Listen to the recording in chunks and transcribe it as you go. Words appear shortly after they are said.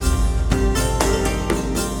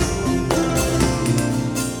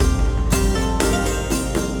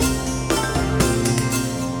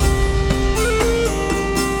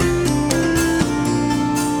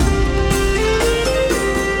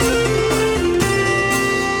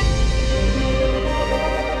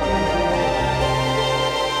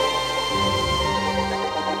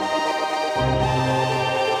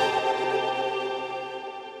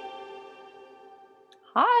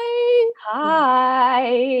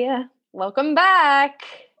Welcome back.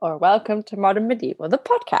 Or welcome to Modern Medieval, the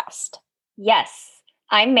podcast. Yes,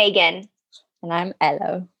 I'm Megan. And I'm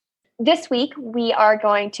Elo. This week, we are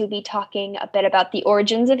going to be talking a bit about the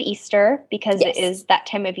origins of Easter because it is that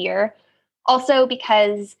time of year. Also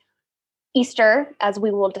because Easter, as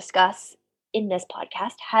we will discuss in this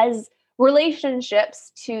podcast, has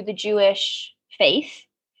relationships to the Jewish faith.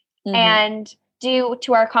 Mm-hmm. And due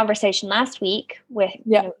to our conversation last week with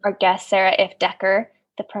our guest, Sarah If Decker,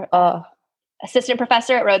 the assistant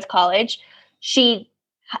professor at Rhodes College, she,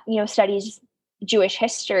 studies Jewish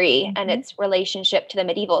history and its relationship to the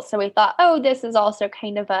medieval. So we thought, this is also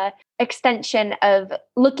kind of a extension of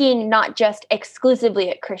looking not just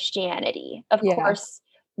exclusively at Christianity. Of course,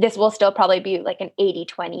 this will still probably be like an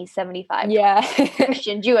 80-20, 75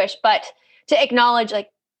 Christian Jewish, but to acknowledge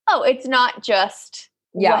it's not just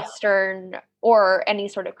Western or any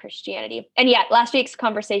sort of Christianity. And last week's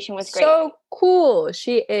conversation was great. So cool.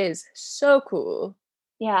 She is so cool.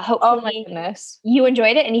 Yeah, hopefully you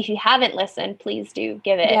enjoyed it. And if you haven't listened, please do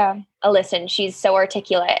give it a listen. She's so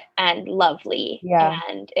articulate and lovely. Yeah.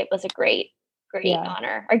 And it was a great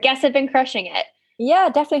honor. Our guests have been crushing it. Yeah,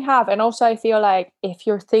 definitely have. And also I feel like if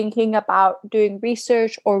you're thinking about doing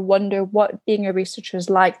research or wonder what being a researcher is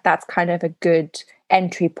like, that's kind of a good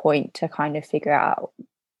entry point to kind of figure out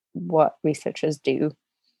what researchers do.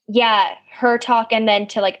 Yeah, her talk, and then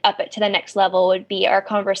to up it to the next level would be our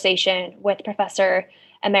conversation with Professor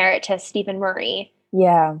Emeritus Stephen Murray.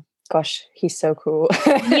 Yeah, gosh, he's so cool.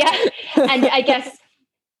 Yeah, and I guess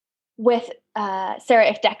with Sarah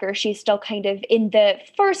If Decker, she's still kind of in the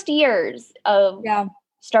first years of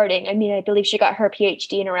starting. I mean, I believe she got her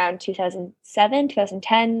PhD in around 2007,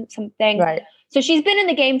 2010, something. Right. So she's been in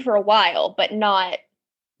the game for a while, but not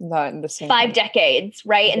in the same 5 decades,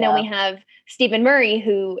 right? And then we have Stephen Murray,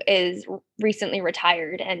 who is recently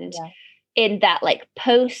retired and in that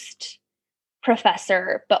post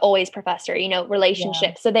professor, but always professor,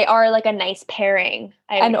 relationship. Yeah. So they are a nice pairing,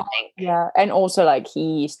 I would think. Yeah. And also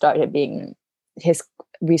he started being his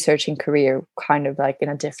researching career kind of in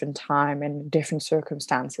a different time and different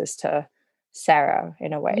circumstances to Sarah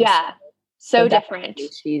in a way. Yeah. So different.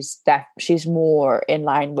 She's more in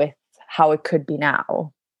line with how it could be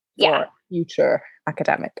now. For future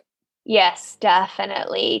academic. Yes,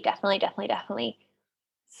 definitely.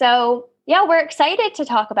 So we're excited to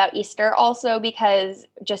talk about Easter also because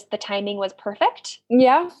just the timing was perfect.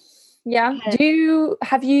 Yeah.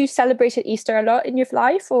 Have you celebrated Easter a lot in your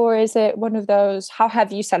life, or is it one of those, how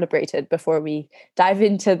have you celebrated before we dive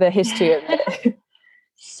into the history of it?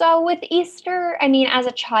 So with Easter, I mean, as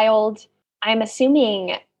a child, I'm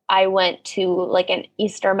assuming I went to an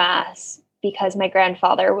Easter Mass because my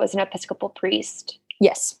grandfather was an Episcopal priest.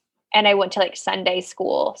 Yes. And I went to Sunday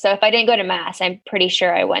school. So if I didn't go to Mass, I'm pretty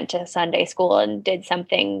sure I went to Sunday school and did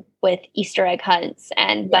something with Easter egg hunts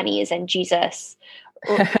and bunnies and Jesus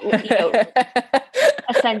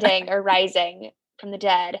ascending or rising from the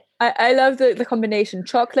dead. I love the combination: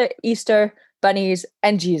 chocolate, Easter, bunnies,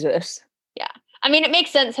 and Jesus. Yeah. I mean, it makes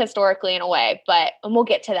sense historically in a way, and we'll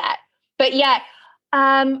get to that. But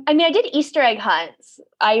I did Easter egg hunts.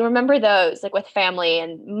 I remember those with family,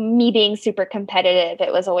 and me being super competitive.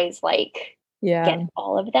 It was always get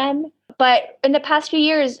all of them. But in the past few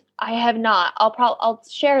years, I have not. I'll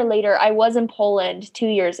share later. I was in Poland 2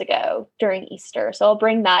 years ago during Easter. So I'll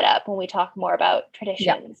bring that up when we talk more about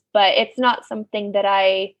traditions. Yeah. But it's not something that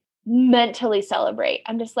I mentally celebrate.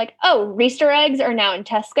 I'm just Easter eggs are now in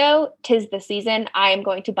Tesco. 'Tis the season. I am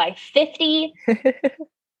going to buy 50.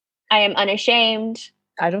 I am unashamed.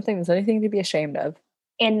 I don't think there's anything to be ashamed of.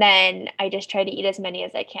 And then I just try to eat as many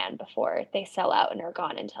as I can before they sell out and are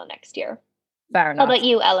gone until next year. Fair enough. How about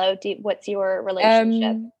you, Elo? What's your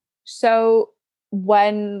relationship? So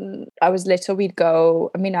when I was little, we'd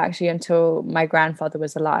go, actually until my grandfather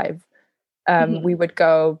was alive, we would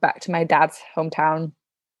go back to my dad's hometown,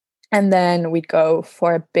 and then we'd go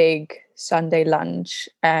for a big Sunday lunch.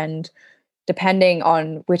 And depending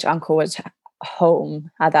on which uncle was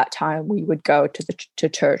home at that time, we would go to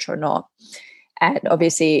church or not. And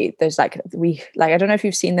obviously there's I don't know if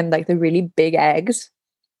you've seen them, the really big eggs.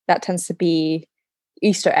 That tends to be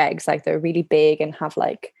Easter eggs. They're really big and have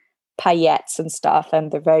paillettes and stuff,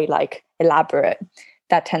 and they're very elaborate.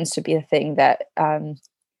 That tends to be the thing that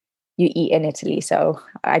you eat in Italy. So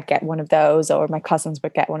I'd get one of those, or my cousins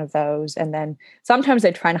would get one of those. And then sometimes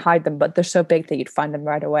they try and hide them, but they're so big that you'd find them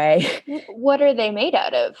right away. What are they made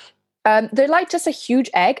out of? They're just a huge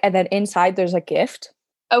egg, and then inside there's a gift.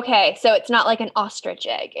 Okay, so it's not an ostrich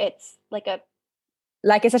egg. It's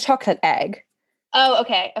it's a chocolate egg. Oh,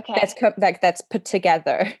 okay. That's put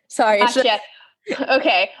together. Sorry. Gotcha.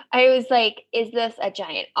 Okay. I was like, is this a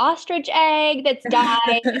giant ostrich egg that's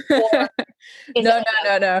dyed? Or is it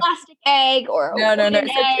like a plastic egg or a wooden egg?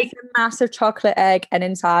 It's a massive chocolate egg, and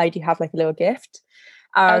inside you have like a little gift.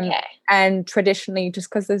 Okay. And traditionally, just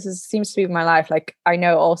because seems to be my life, like I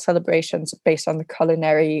know all celebrations based on the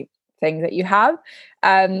culinary thing that you have.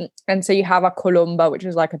 And so you have a columba, which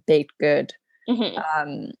is like a baked good,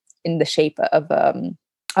 in the shape of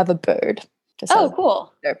a bird. Oh,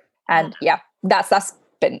 cool. And that's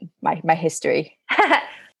been my history.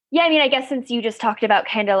 Yeah, I mean, I guess since you just talked about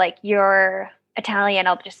kind of like your Italian,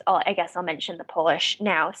 I guess I'll mention the Polish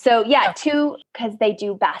now. So yeah, two, because they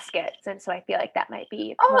do baskets, and so I feel like that might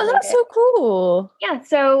be. Oh, that's so cool. Yeah.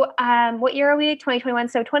 So what year are we? 2021.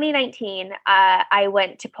 So 2019, I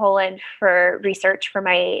went to Poland for research for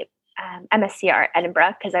my MSc at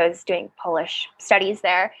Edinburgh because I was doing Polish studies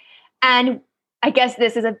there, and I guess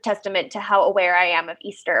this is a testament to how aware I am of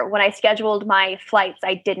Easter. When I scheduled my flights,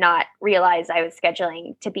 I did not realize I was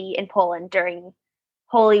scheduling to be in Poland during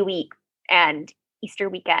Holy Week and Easter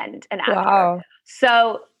weekend and after. Wow.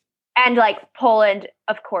 So, and like Poland,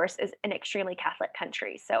 of course, is an extremely Catholic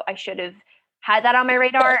country. So I should have had that on my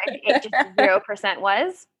radar, and it just 0%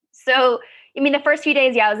 was. So, I mean, the first few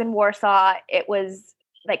days, I was in Warsaw. It was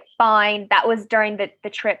like fine. That was during the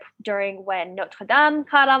trip during when Notre Dame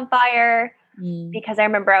caught on fire. Because I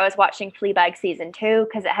remember I was watching Fleabag season 2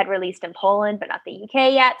 because it had released in Poland, but not the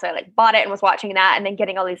UK yet. So I like bought it and was watching that, and then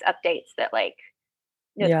getting all these updates that like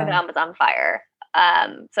Notre Dame was on fire.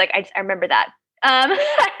 So like I remember that.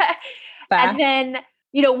 And then,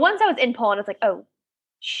 once I was in Poland, I was like, oh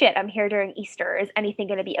shit, I'm here during Easter. Is anything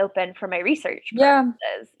going to be open for my research purposes?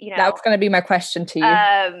 That was going to be my question to you.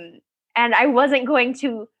 And I wasn't going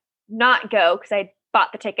to not go because I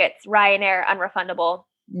bought the tickets, Ryanair, unrefundable.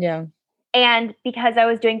 Yeah. And because I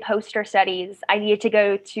was doing poster studies, I needed to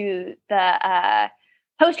go to the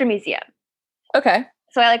poster museum. Okay.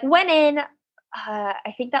 So I like went in,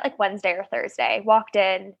 I think that like Wednesday or Thursday, walked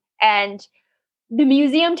in, and the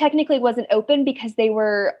museum technically wasn't open because they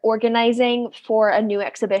were organizing for a new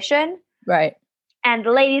exhibition. Right. And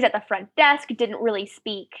the ladies at the front desk didn't really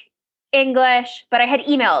speak English, but I had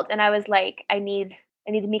emailed and I was like, I need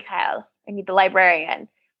Mikhail. I need the librarian.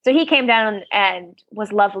 So he came down and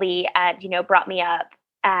was lovely and, brought me up,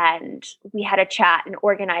 and we had a chat and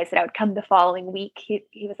organized that I would come the following week. He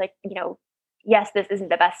was like, yes, this isn't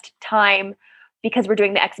the best time because we're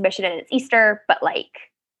doing the exhibition and it's Easter, but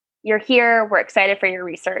like, you're here. We're excited for your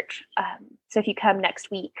research. So if you come next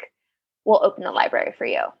week, we'll open the library for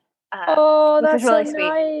you. That's really so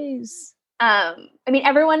nice. I mean,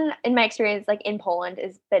 everyone in my experience, like in Poland,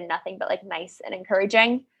 has been nothing but like nice and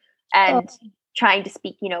encouraging, and trying to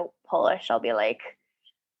speak, Polish. I'll be like,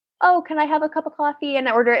 oh, can I have a cup of coffee? And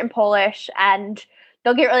I order it in Polish, and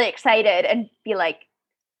they'll get really excited and be like,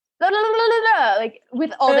 blah, blah, blah, blah, blah, like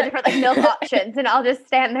with all the different like milk options. And I'll just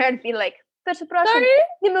stand there and be like, przepraszam,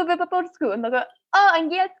 nie mówię po polsku. And they'll go, oh,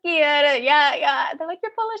 angielski. Yeah. They're like,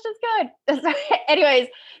 your Polish is good. Anyways,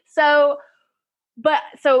 so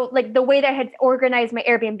like the way that I had organized my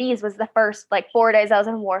Airbnbs was the first like 4 days I was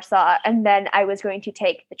in Warsaw, and then I was going to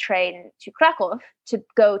take the train to Krakow to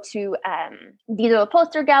go to the little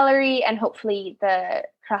poster gallery and hopefully the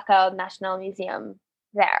Krakow National Museum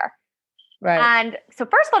there. Right. And so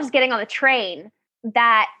first of all, just getting on the train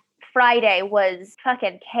that Friday was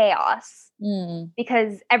fucking chaos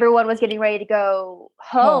because everyone was getting ready to go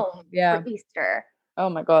home for Easter. Oh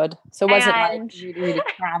my God. So was it like really, really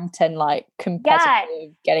cramped and like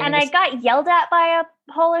competitive getting and I got yelled at by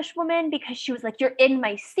a Polish woman because she was like, you're in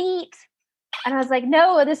my seat. And I was like,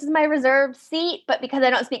 no, this is my reserved seat. But because I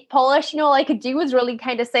don't speak Polish, all I could do was really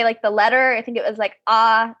kind of say like the letter. I think it was like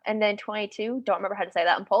and then 22. Don't remember how to say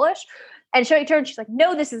that in Polish. And she turned, she's like,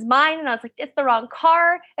 no, this is mine. And I was like, it's the wrong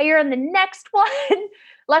car. And you're in the next one.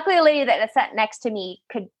 Luckily, the lady that sat next to me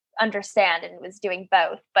could understand and was doing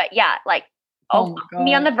both. But yeah, like,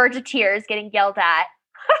 me on the verge of tears getting yelled at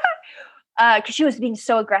because she was being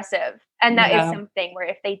so aggressive. And that is something where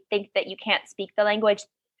if they think that you can't speak the language,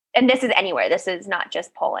 and this is anywhere, this is not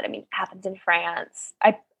just Poland. I mean, it happens in France.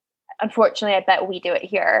 Unfortunately, I bet we do it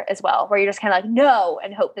here as well, where you're just kind of like, no,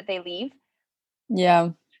 and hope that they leave.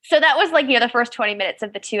 Yeah. So that was like, the first 20 minutes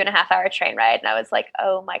of the 2.5-hour train ride. And I was like,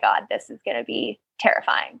 oh my God, this is going to be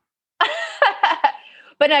terrifying.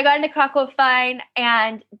 But I got into Krakow fine,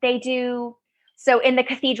 and they do. So in the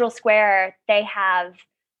Cathedral Square, they have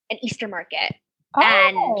an Easter market.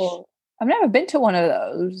 And I've never been to one of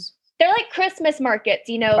those. They're like Christmas markets,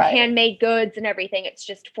 handmade goods and everything. It's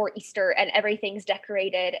just for Easter, and everything's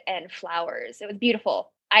decorated and flowers. It was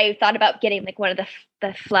beautiful. I thought about getting like one of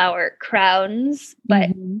the flower crowns, but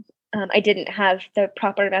I didn't have the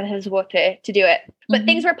proper amount of water to do it. But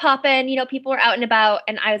things were popping, you know, people were out and about,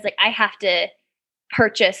 and I was like, I have to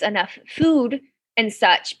purchase enough food and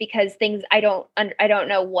such because things I don't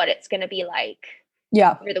know what it's going to be like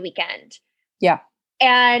over the weekend. Yeah.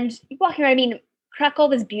 And walking around, I mean, Krakow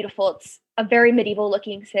is beautiful. It's a very medieval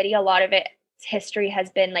looking city. A lot of its history has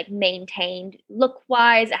been like maintained look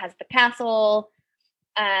wise. It has the castle.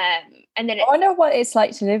 And then I wonder what it's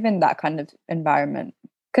like to live in that kind of environment.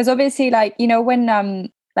 Because obviously, like, you know, when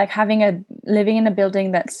like living in a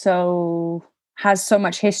building that has so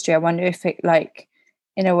much history, I wonder if it like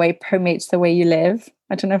in a way permeates the way you live.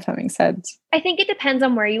 I don't know if that makes sense. I think it depends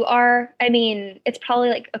on where you are. I mean, it's probably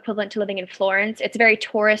like equivalent to living in Florence. It's very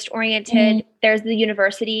tourist oriented. There's the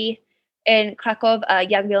university in Krakow,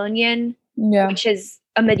 Jagiellonian, which is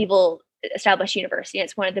a medieval established university.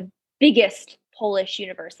 It's one of the biggest Polish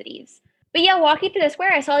universities. But yeah, walking through the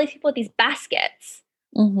square, I saw these people with these baskets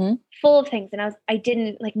full of things, and I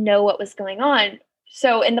didn't like know what was going on.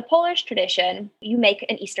 So in the Polish tradition, you make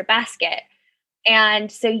an Easter basket.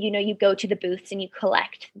 And so, you know, you go to the booths and you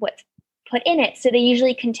collect what's put in it. So they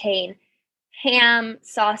usually contain ham,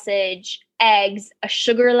 sausage, eggs, a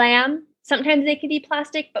sugar lamb. Sometimes they could be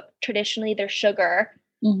plastic, but traditionally they're sugar.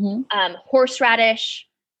 Horseradish,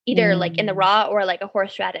 either like in the raw or like a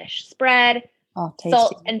horseradish spread,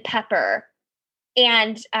 salt and pepper.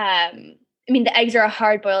 And I mean, the eggs are a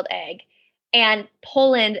hard-boiled egg. And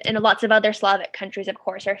Poland and lots of other Slavic countries, of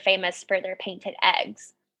course, are famous for their painted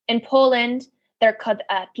eggs. In Poland, they're called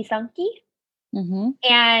pisanki.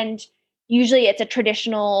 And usually it's a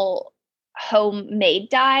traditional homemade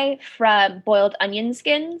dye from boiled onion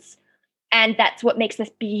skins. And that's what makes this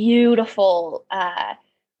beautiful,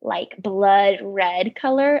 like blood red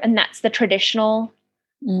color. And that's the traditional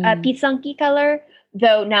pisanki color.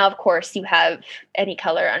 Though now, of course, you have any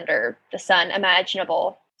color under the sun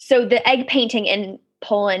imaginable. So the egg painting in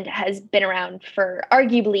Poland has been around for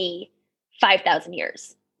arguably 5,000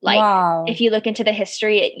 years. Like, if you look into the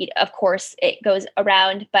history, of course, it goes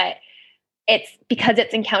around, but it's because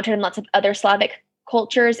it's encountered in lots of other Slavic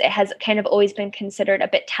cultures, it has kind of always been considered a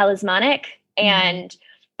bit talismanic and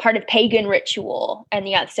part of pagan ritual. And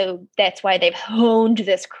yeah, so that's why they've honed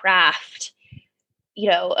this craft, you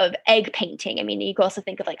know, of egg painting. I mean, you can also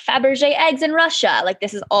think of like Fabergé eggs in Russia. Like,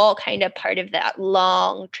 this is all kind of part of that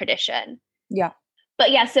long tradition. Yeah. But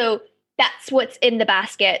yeah, so that's what's in the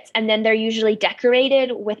baskets. And then they're usually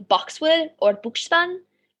decorated with boxwood or buchspan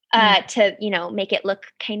to, you know, make it look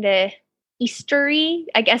kind of Eastery.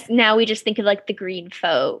 I guess now we just think of like the green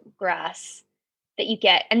faux grass that you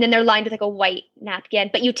get. And then they're lined with like a white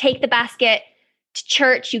napkin. But you take the basket to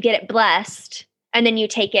church, you get it blessed, and then you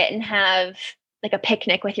take it and have like a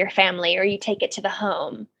picnic with your family, or you take it to the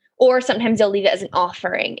home. Or sometimes they'll leave it as an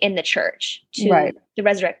offering in the church to the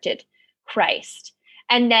resurrected Christ.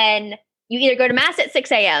 And then you either go to mass at 6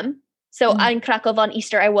 a.m. So in Krakow on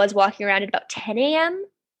Easter, I was walking around at about 10 a.m.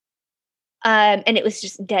 And it was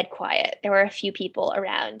just dead quiet. There were a few people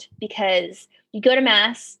around because you go to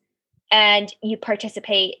mass and you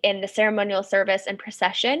participate in the ceremonial service and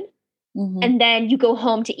procession. And then you go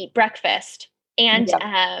home to eat breakfast. And,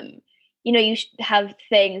 you know, you have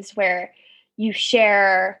things where you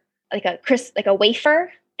share like a wafer,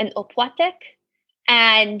 an opłatek,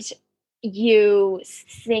 and you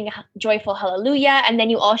sing joyful hallelujah, and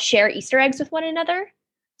then you all share Easter eggs with one another.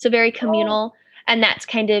 So very communal. And that's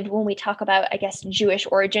kind of when we talk about, I guess, Jewish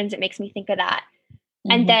origins, it makes me think of that.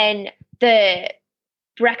 And then the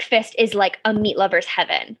breakfast is like a meat lover's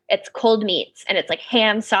heaven. It's cold meats, and it's like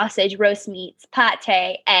ham, sausage, roast meats,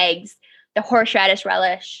 pate, eggs, the horseradish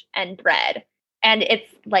relish, and bread. And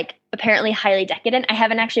it's like apparently highly decadent. I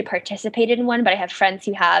haven't actually participated in one, but I have friends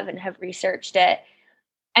who have and have researched it.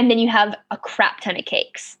 And then you have a crap ton of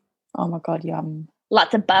cakes. Oh my God, yum.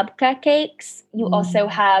 Lots of babka cakes. You also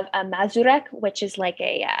have a mazurek, which is like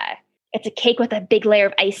it's a cake with a big layer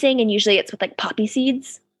of icing. And usually it's with like poppy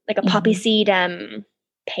seeds, like a poppy seed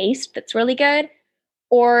paste that's really good.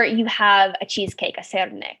 Or you have a cheesecake, a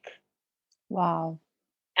sernik. Wow.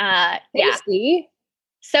 Tasty. Yeah.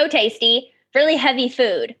 So tasty. Really heavy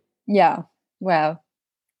food. Yeah. Well,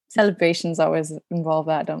 celebrations always involve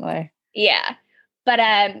that, don't they? Yeah. But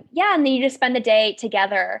yeah, and then you just spend the day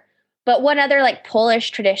together. But one other like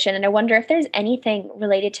Polish tradition, and I wonder if there's anything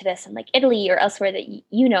related to this in like Italy or elsewhere that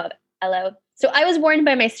you know of, Elo. So I was warned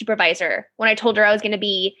by my supervisor when I told her I was going to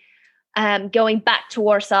be going back to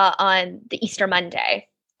Warsaw on the Easter Monday.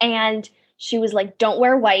 And she was like, don't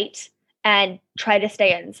wear white and try to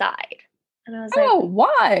stay inside. And I was like, oh,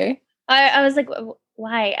 why? I was like,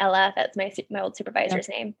 why, Ella? That's my old supervisor's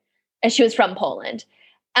name. And she was from Poland.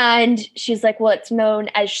 And she's like, well, it's known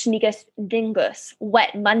as Snigus Dingus,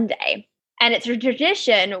 Wet Monday. And it's a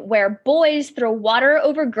tradition where boys throw water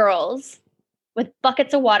over girls with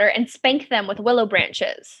buckets of water and spank them with willow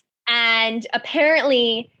branches. And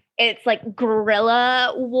apparently it's like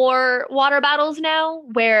guerrilla water battles now,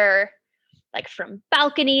 where like from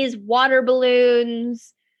balconies, water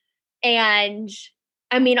balloons, and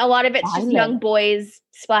I mean, a lot of it's just young boys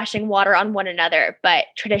splashing water on one another, but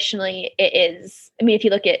traditionally it is, I mean, if you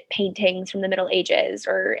look at paintings from the Middle Ages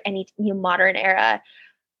or any modern era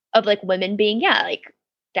of like women being, like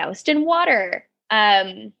doused in water.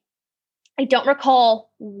 I don't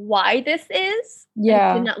recall why this is.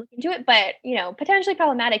 Yeah. I did not look into it, but, potentially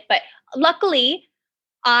problematic. But luckily,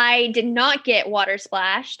 I did not get water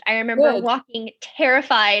splashed. I remember walking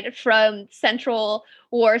terrified from central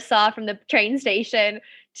Warsaw, from the train station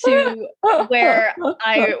to where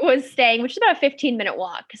I was staying, which is about a 15-minute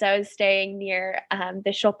walk, because I was staying near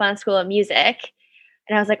the Chopin School of Music.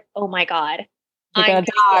 And I was like, oh my God, you're going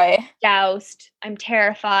to die. Doused. I'm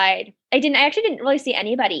terrified. I actually didn't really see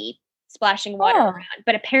anybody splashing water around,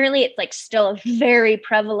 but apparently it's like still a very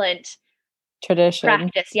prevalent tradition.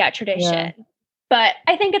 Practice. Yeah, tradition. Yeah. But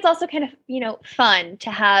I think it's also kind of, fun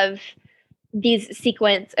to have these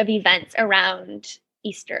sequence of events around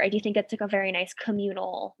Easter. I do think it's like a very nice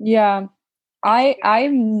communal. Yeah.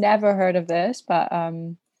 I've never heard of this, but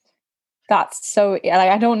that's so, like,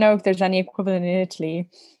 I don't know if there's any equivalent in Italy.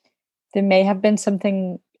 There may have been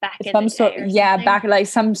something back in some sort, back like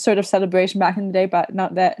some sort of celebration back in the day, but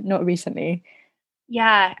not recently.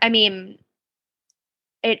 Yeah, I mean,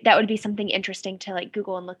 that would be something interesting to like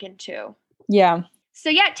Google and look into. Yeah.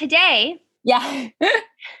 So today. Yeah. That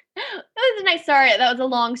was a nice. Sorry, that was a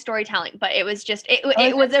long storytelling, but it was just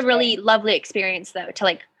it was a really lovely experience though. To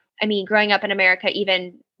like, I mean, growing up in America,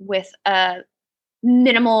 even with a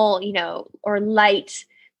minimal, or light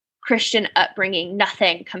Christian upbringing,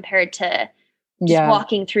 nothing compared to just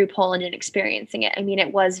walking through Poland and experiencing it. I mean,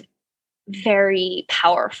 it was very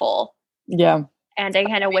powerful. Yeah. And I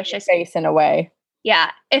kind of wish I face in a way.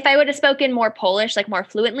 Yeah. If I would have spoken more Polish, like more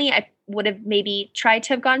fluently, I would have maybe tried to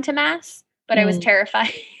have gone to mass, but I was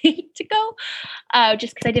terrified to go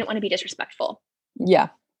just because I didn't want to be disrespectful. Yeah.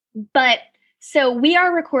 But so we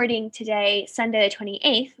are recording today, Sunday the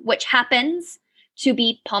 28th, which happens to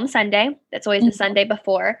be Palm Sunday. That's always the Sunday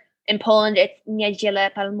before. In Poland, it's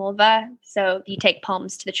Niedziela Palmowa, so you take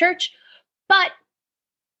palms to the church. But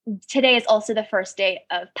today is also the first day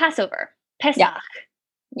of Passover, Pesach.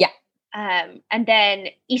 Yeah. And then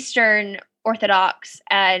Eastern Orthodox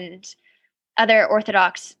and other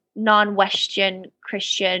Orthodox non-Western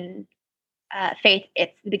Christian faith,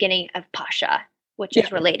 it's the beginning of Pascha, which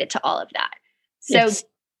is related to all of that. So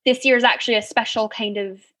this year is actually a special kind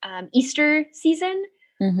of Easter season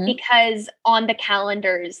because on the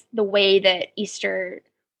calendars, the way that Easter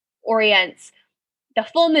orients, the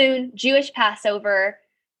full moon, Jewish Passover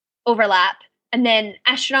overlap, and then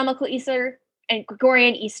astronomical Easter and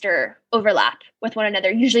Gregorian Easter overlap with one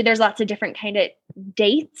another. Usually there's lots of different kind of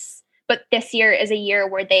dates, but this year is a year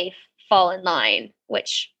where they fall in line,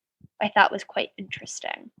 which I thought was quite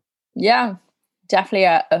interesting. Yeah, definitely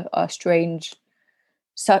a strange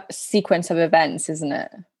sequence of events, isn't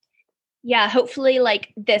it? Yeah, hopefully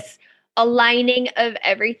like this aligning of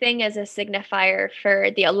everything as a signifier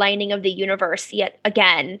for the aligning of the universe yet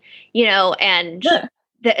again, and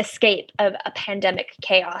the escape of a pandemic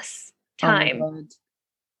chaos time.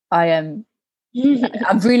 Oh I'm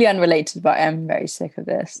really unrelated, but I am very sick of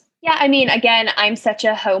this. Yeah, I mean, again, I'm such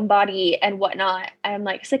a homebody and whatnot. I'm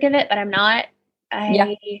like sick of it, but I'm not.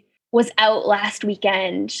 I was out last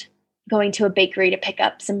weekend going to a bakery to pick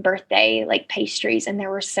up some birthday like pastries, and there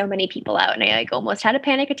were so many people out, and I like almost had a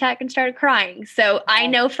panic attack and started crying. So I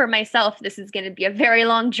know for myself this is going to be a very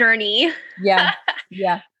long journey. Yeah.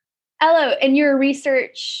 Elo, in your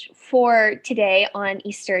research for today on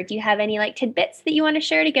Easter, do you have any like tidbits that you want to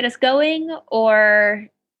share to get us going, or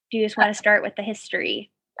do you just want to start with the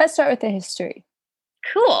history? Let's start with the history.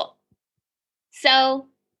 Cool. So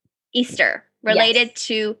Easter related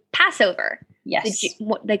to Passover. Yes.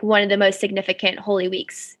 Like one of the most significant holy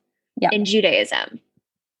weeks in Judaism.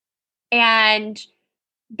 And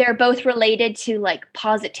they're both related to like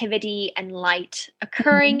positivity and light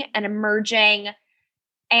occurring and emerging.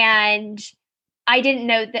 And I didn't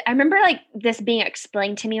know that. I remember like this being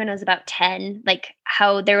explained to me when I was about 10, like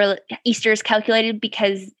how Easter is calculated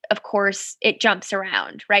because of course it jumps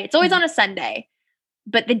around, right? It's always on a Sunday,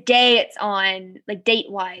 but the day it's on, like date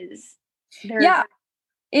wise, there's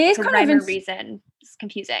it is kind of a reason. It's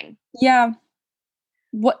confusing. Yeah.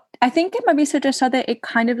 What I think it might be so that it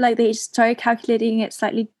kind of like they started calculating it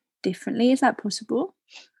slightly differently. Is that possible?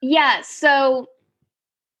 Yeah, so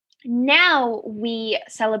now we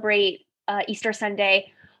celebrate Easter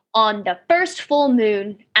Sunday on the first full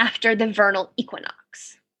moon after the vernal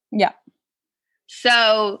equinox. Yeah.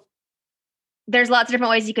 So there's lots of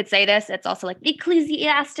different ways you could say this. It's also like the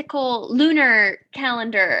ecclesiastical lunar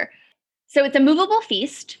calendar. So it's a movable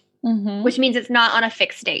feast, which means it's not on a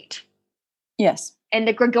fixed date. Yes. And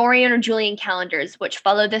the Gregorian or Julian calendars, which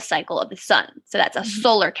follow the cycle of the sun. So that's a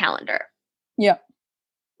solar calendar. Yeah.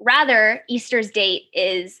 Rather, Easter's date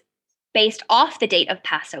is based off the date of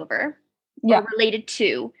Passover, or related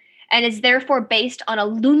to, and is therefore based on a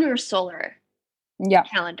lunar solar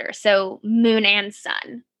calendar. So moon and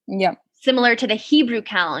sun. Yeah. Similar to the Hebrew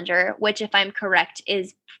calendar, which, if I'm correct,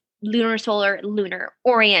 is lunar solar, lunar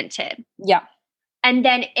oriented. Yeah. And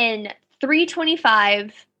then in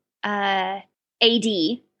 325 AD, I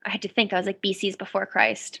had to think, I was like BC's before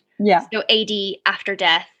Christ. Yeah. So AD after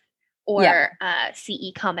death, or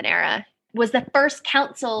CE Common Era, was the first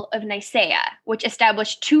Council of Nicaea, which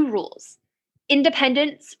established two rules.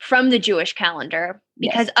 Independence from the Jewish calendar,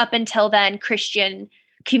 because up until then, Christian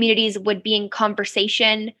communities would be in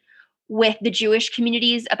conversation with the Jewish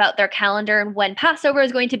communities about their calendar and when Passover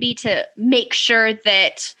is going to be, to make sure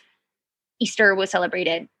that Easter was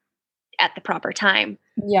celebrated at the proper time.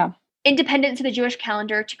 Yeah. Independence of the Jewish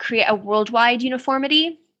calendar to create a worldwide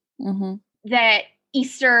uniformity, that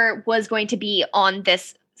Easter was going to be on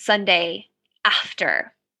this Sunday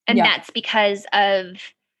after. And that's because of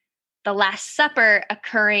the Last Supper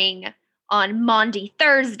occurring on Maundy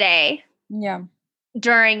Thursday. Yeah.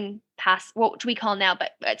 During what we call now,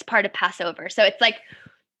 but it's part of Passover. So it's like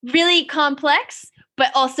really complex,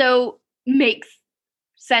 but also makes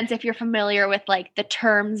sense if you're familiar with like the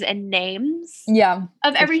terms and names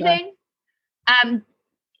of everything. Sure.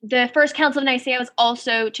 The First Council of Nicaea was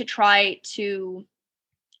also to try to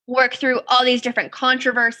work through all these different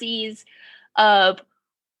controversies of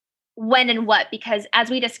when and what, because as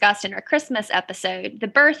we discussed in our Christmas episode, the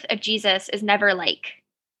birth of Jesus is never like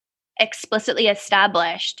explicitly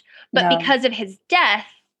established, but because of his death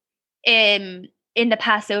in the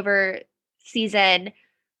Passover season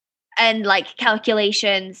and like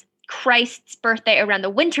calculations, Christ's birthday around the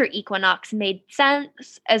winter equinox made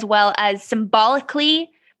sense, as well as symbolically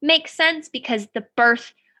makes sense, because the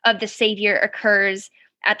birth of the Savior occurs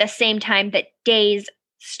at the same time that days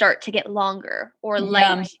start to get longer, or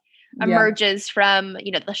light emerges from,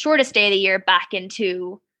 the shortest day of the year back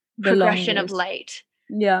into the progression of light.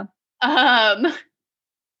 Yeah.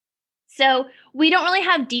 So we don't really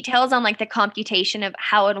have details on like the computation of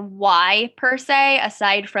how and why per se,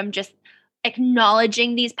 aside from just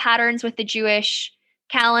acknowledging these patterns with the Jewish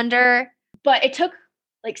calendar. But it took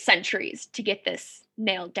like centuries to get this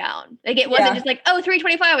nailed down. Like it wasn't just like,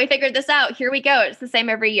 325, we figured this out. Here we go. It's the same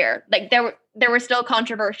every year. Like there were still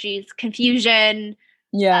controversies, confusion,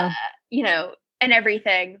 and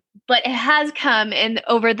everything. But it has come in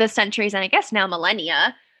over the centuries, and I guess now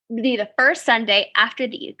millennia, be the first Sunday after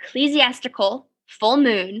the ecclesiastical full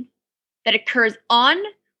moon that occurs on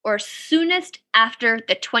or soonest after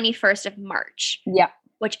the 21st of March. Yeah.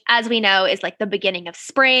 Which, as we know, is like the beginning of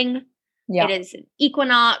spring. Yeah. It is an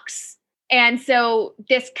equinox. And so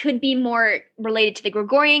this could be more related to the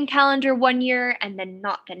Gregorian calendar one year and then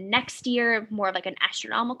not the next year, more like an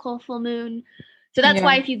astronomical full moon. So that's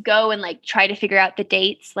why if you go and like try to figure out the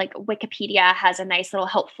dates, like Wikipedia has a nice little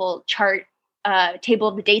helpful chart table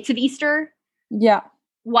of the dates of Easter. Yeah.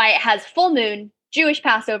 Why it has full moon, Jewish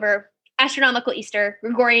Passover, astronomical Easter,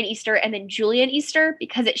 Gregorian Easter, and then Julian Easter,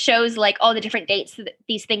 because it shows like all the different dates that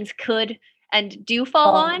these things could and do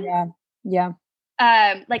fall on. Yeah. Yeah.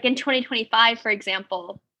 Like in 2025, for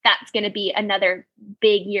example, that's going to be another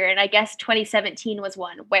big year. And I guess 2017 was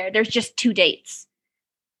one where there's just two dates.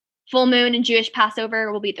 Full moon and Jewish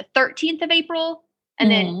Passover will be the 13th of April.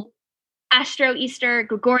 And then Astro Easter,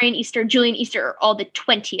 Gregorian Easter, Julian Easter are all the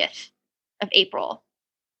 20th of April.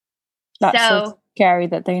 That's so scary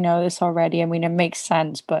that they know this already. I mean, it makes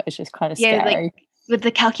sense, but it's just kind of scary. Like, with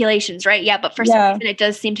the calculations, right? Yeah, but for some reason it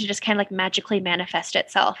does seem to just kind of like magically manifest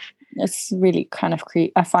itself. It's really kind of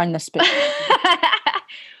creepy. I find this bit.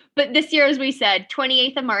 But this year, as we said,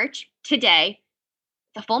 28th of March, today,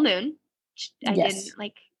 the full moon. I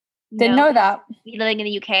didn't know that. Living in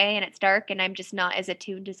the UK and it's dark and I'm just not as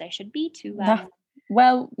attuned as I should be to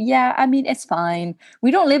Well, yeah, I mean, it's fine.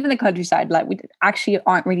 We don't live in the countryside. Like, we actually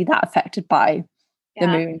aren't really that affected by the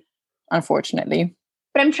moon, unfortunately.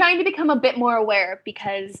 But I'm trying to become a bit more aware,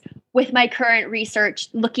 because with my current research,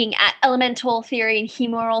 looking at elemental theory and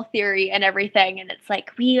humoral theory and everything, and it's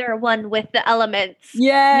like, we are one with the elements.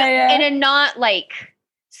 Yeah. In a not like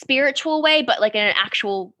spiritual way, but like in an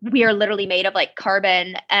actual, we are literally made of like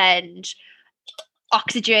carbon and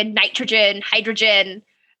oxygen, nitrogen, hydrogen,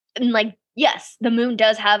 and like, yes, the moon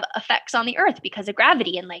does have effects on the earth because of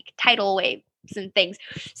gravity and like tidal waves and things.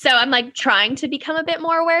 So I'm like trying to become a bit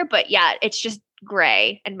more aware, but yeah, it's just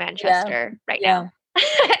gray in Manchester right now.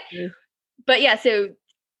 But yeah, so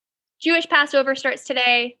Jewish Passover starts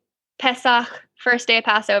today. Pesach, first day of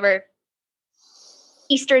Passover.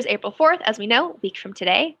 Easter is April 4th, as we know, a week from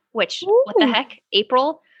today, which, what the heck,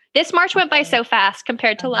 April? This March went by so fast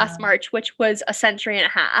compared to last March, which was a century and a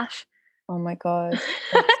half. Oh my God.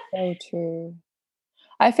 That's so true.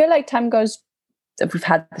 I feel like time goes, we've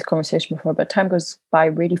had this conversation before, but time goes by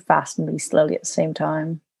really fast and really slowly at the same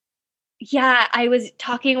time. Yeah, I was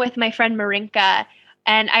talking with my friend Marinka,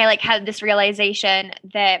 and I like had this realization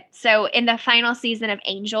that, so in the final season of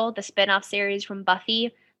Angel, the spinoff series from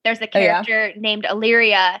Buffy, there's a character named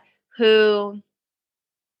Illyria who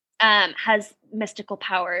has mystical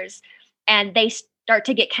powers, and they start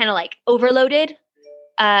to get kind of like overloaded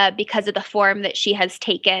because of the form that she has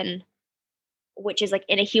taken, which is like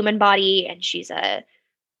in a human body, and she's a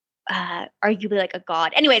arguably like a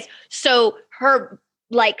god. Anyways, so her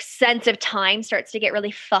like sense of time starts to get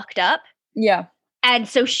really fucked up. Yeah. And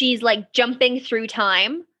so she's like jumping through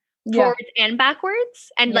time forwards and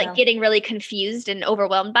backwards and like getting really confused and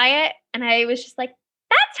overwhelmed by it. And I was just like,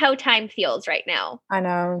 that's how time feels right now. I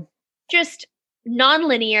know. Just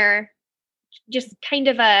non-linear, just kind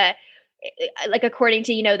of a, like according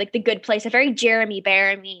to, you know, like The Good Place, a very Jeremy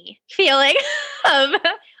Bearimy feeling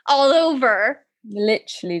all over.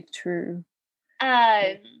 Literally true.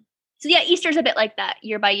 So yeah, Easter's a bit like that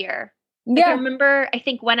year by year. Like I remember, I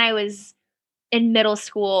think when I was in middle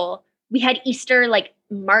school, we had Easter like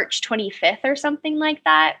March 25th or something like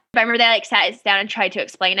that. I remember they like sat us down and tried to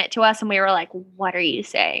explain it to us, and we were like, what are you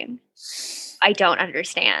saying? I don't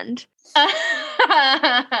understand.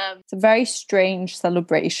 It's a very strange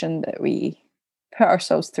celebration that we put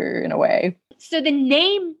ourselves through in a way. So the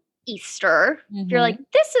name Easter, you're like,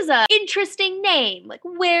 this is an interesting name. Like,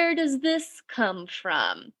 where does this come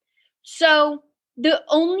from? So the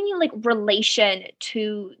only like relation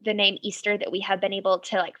to the name Easter that we have been able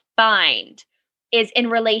to like find is in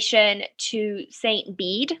relation to Saint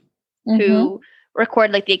Bede, who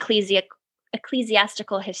recorded like the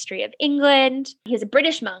ecclesiastical history of England. He's a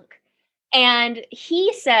British monk, and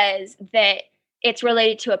he says that it's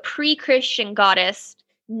related to a pre-Christian goddess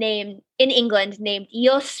named in England named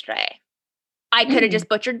Eostre. I could have just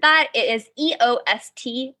butchered that. It is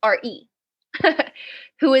Eostre,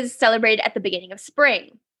 who is celebrated at the beginning of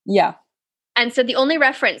spring. Yeah. And so the only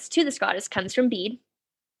reference to this goddess comes from Bede,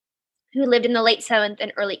 who lived in the late 7th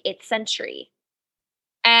and early 8th century.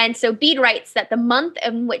 And so Bede writes that the month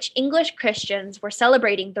in which English Christians were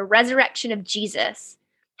celebrating the resurrection of Jesus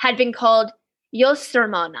had been called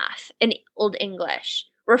Iostrmonath in Old English,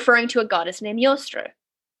 referring to a goddess named Eostre.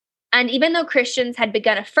 And even though Christians had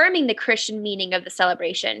begun affirming the Christian meaning of the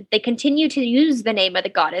celebration, they continued to use the name of the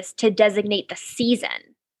goddess to designate the season.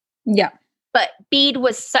 Yeah. But Bede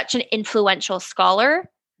was such an influential scholar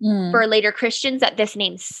for later Christians that this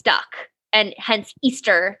name stuck. And hence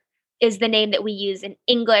Easter is the name that we use in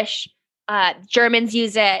English. Germans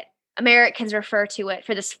use it. Americans refer to it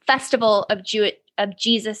for this festival of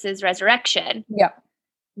Jesus's resurrection. Yeah.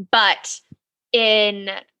 But in,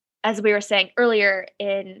 as we were saying earlier,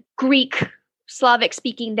 in Greek, Slavic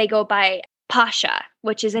speaking, they go by Pascha,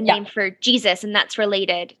 which is a name for Jesus, and that's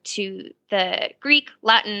related to the Greek,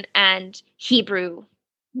 Latin, and Hebrew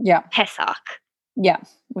Pesach. Yeah,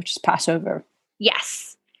 which is Passover.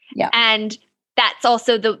 Yes. Yeah. And that's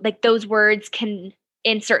also the, like, those words can,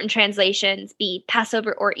 in certain translations, be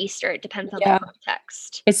Passover or Easter. It depends on the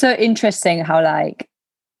context. It's so interesting how, like,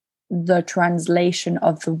 the translation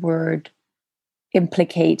of the word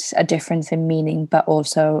implicates a difference in meaning, but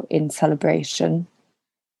also in celebration.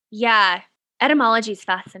 Yeah. Etymology is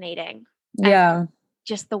fascinating. Yeah. And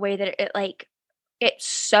just the way that it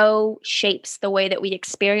so shapes the way that we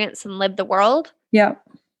experience and live the world. Yeah.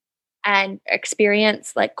 And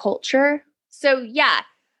experience like culture. So yeah,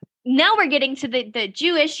 now we're getting to the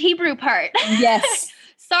Jewish Hebrew part. Yes.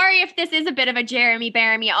 Sorry if this is a bit of a Jeremy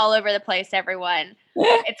Bearimy all over the place, everyone.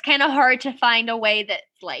 It's kind of hard to find a way that's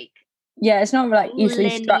like, yeah, it's not like easily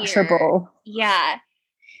structurable. Yeah.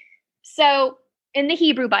 So in the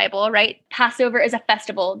Hebrew Bible, right, Passover is a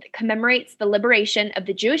festival that commemorates the liberation of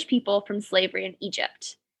the Jewish people from slavery in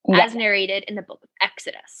Egypt, as narrated in the book of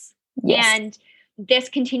Exodus. Yes. And this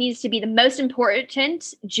continues to be the most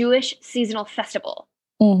important Jewish seasonal festival.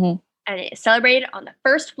 And it is celebrated on the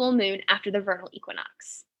first full moon after the vernal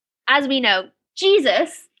equinox. As we know,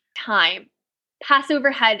 Jesus' time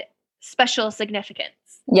Passover had special significance.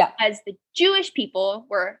 Yeah. As the Jewish people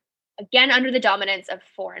were again under the dominance of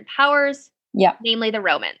foreign powers, Yeah. namely the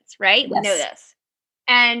Romans, right? Yes. We know this.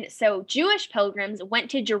 And so Jewish pilgrims went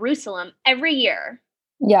to Jerusalem every year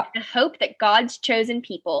Yeah. in the hope that God's chosen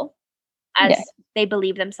people, as they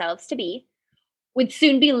believe themselves to be, would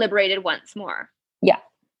soon be liberated once more. Yeah.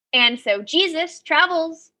 And so Jesus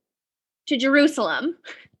travels to Jerusalem.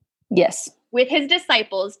 Yes. With his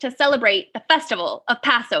disciples to celebrate the festival of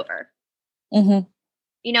Passover. Mm-hmm.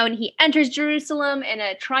 You know, and he enters Jerusalem in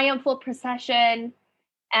a triumphal procession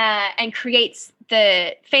and creates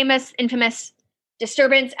the infamous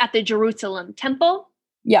disturbance at the Jerusalem temple.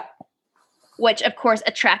 Yeah. Which, of course,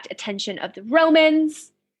 attract attention of the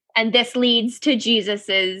Romans. And this leads to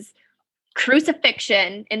Jesus's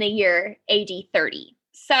crucifixion in the year AD 30.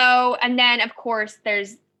 So, and then, of course,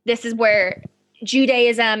 this is where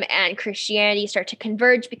Judaism and Christianity start to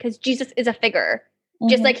converge because Jesus is a figure.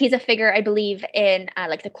 Just like he's a figure, I believe, in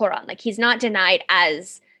like the Quran. Like he's not denied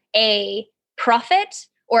as a prophet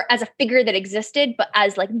or as a figure that existed, but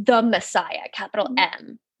as like the Messiah, capital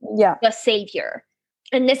M. Yeah. The Savior.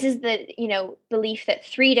 And this is the, belief that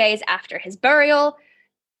 3 days after his burial,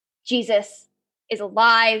 Jesus is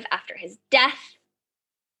alive after his death.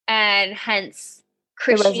 And hence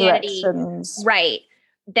Christianity, right,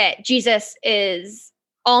 that Jesus is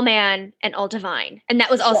all man and all divine. And that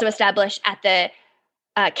was also established at the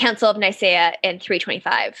Council of Nicaea in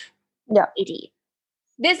 325 AD.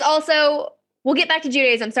 This also, we'll get back to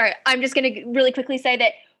Judaism. Sorry, I'm just going to really quickly say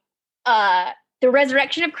that the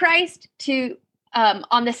resurrection of Christ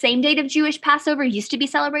on the same date of Jewish Passover used to be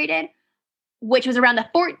celebrated, which was around the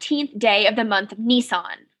 14th day of the month of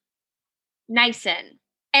Nisan. Nisan.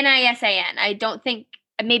 Nisan. I don't think,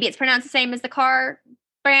 maybe it's pronounced the same as the car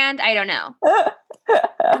brand. I don't know.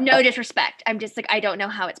 No disrespect. I'm just like, I don't know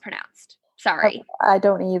how it's pronounced. Sorry. I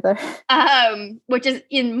don't either. Which is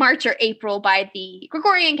in March or April by the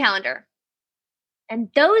Gregorian calendar. And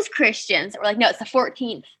those Christians that were like, no, it's the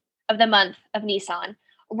 14th of the month of Nisan,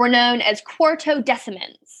 were known as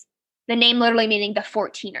Quartodecimans, the name literally meaning the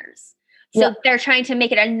 14ers. So they're trying to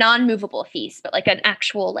make it a non-movable feast, but like an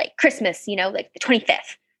actual like Christmas, like the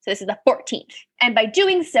 25th. So this is the 14th. And by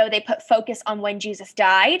doing so, they put focus on when Jesus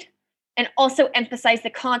died and also emphasize the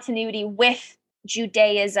continuity with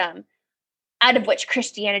Judaism, out of which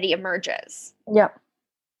Christianity emerges. Yeah.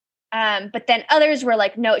 But then others were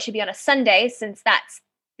like, no, it should be on a Sunday since that's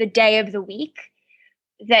the day of the week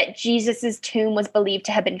that Jesus's tomb was believed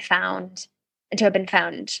to have been found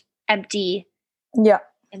empty. Yeah.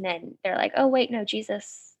 And then they're like, oh, wait, no,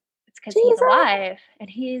 Jesus, it's because he's alive and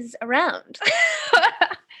he's around.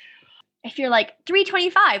 If you're like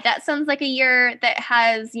 325, that sounds like a year that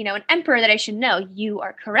has, an emperor that I should know. You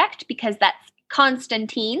are correct because that's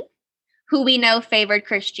Constantine, who we know favored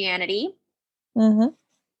Christianity. Mm-hmm.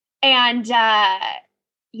 And,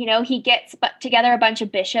 he gets together a bunch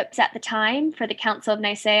of bishops at the time for the Council of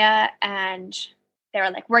Nicaea, and they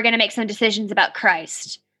were like, we're going to make some decisions about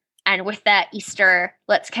Christ. And with that Easter,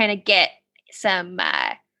 let's kind of get some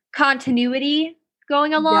continuity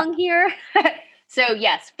going along here. So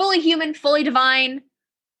yes, fully human, fully divine.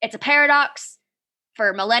 It's a paradox.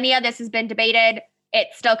 For millennia, this has been debated.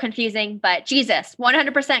 It's still confusing, but Jesus,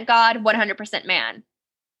 100% God, 100% man.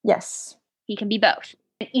 Yes. He can be both.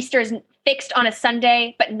 And Easter is fixed on a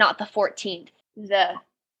Sunday, but not the 14th. The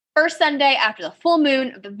first Sunday after the full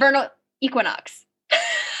moon of the vernal equinox.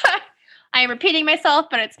 I am repeating myself,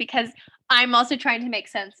 but it's because I'm also trying to make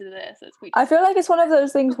sense of this. I feel like it's one of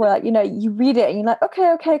those things where, like, you read it and you're like,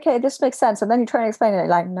 okay, this makes sense. And then you try and explain it, and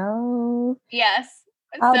you're like, no. Yes.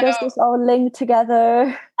 How does this all link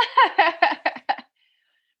together?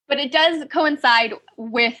 But it does coincide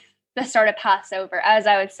with the start of Passover, as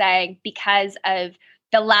I was saying, because of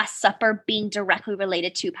the Last Supper being directly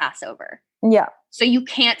related to Passover. Yeah. So you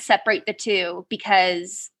can't separate the two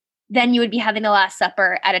because then you would be having the Last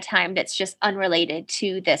Supper at a time that's just unrelated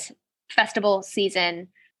to this festival season.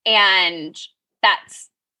 And that's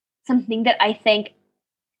something that I think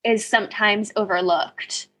is sometimes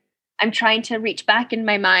overlooked. I'm trying to reach back in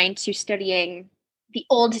my mind to studying the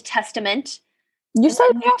Old Testament. You said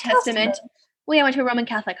New Testament. Well, I went to a Roman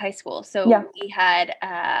Catholic high school. So we had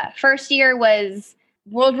first year was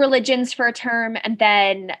world religions for a term. And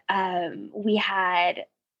then we had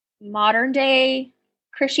modern day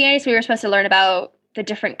Christianity. So we were supposed to learn about the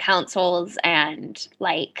different councils and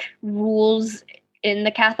like rules in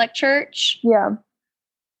the Catholic Church. Yeah.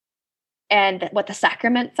 And what the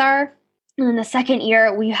sacraments are. And then the second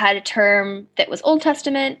year we had a term that was Old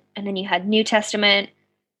Testament, and then you had New Testament.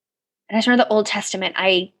 And I just remember the Old Testament,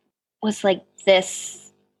 I was like,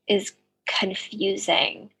 this is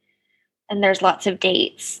confusing. And there's lots of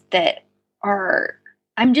dates that are,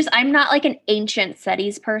 I'm not like an ancient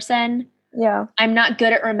studies person. Yeah. I'm not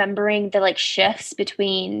good at remembering the like shifts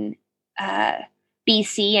between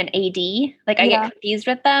BC and AD. Like I get confused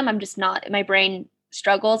with them. I'm just not, my brain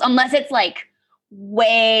struggles unless it's like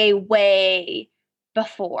way, way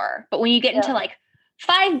before. But when you get into like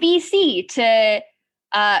 5 BC to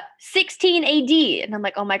 16 AD, and I'm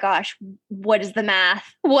like, oh my gosh, what is the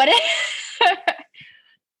math? What is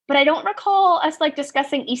But I don't recall us like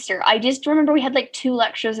discussing Easter. I just remember we had like 2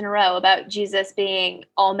 lectures in a row about Jesus being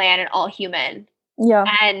all man and all human. Yeah.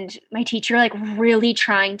 And my teacher like really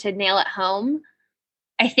trying to nail it home.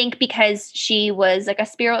 I think because she was like a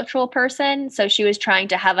spiritual person. So she was trying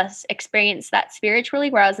to have us experience that spiritually,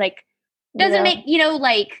 where I was like, doesn't make,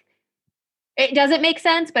 like it doesn't make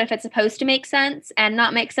sense, but if it's supposed to make sense and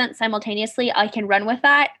not make sense simultaneously, I can run with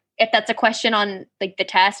that. If that's a question on like the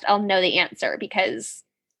test, I'll know the answer because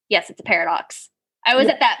yes, it's a paradox. I was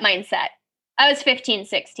at that mindset. I was 15,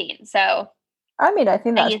 16. So I mean, I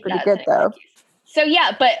think that's pretty good though. So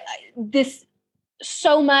yeah, but this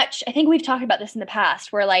so much, I think we've talked about this in the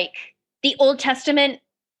past, where like the Old Testament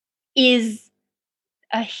is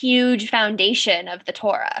a huge foundation of the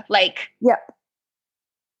Torah. Like,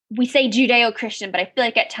 we say Judeo-Christian, but I feel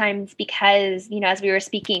like at times because, as we were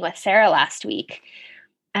speaking with Sarah last week,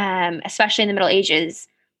 especially in the Middle Ages,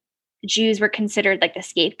 Jews were considered like the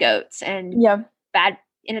scapegoats and bad.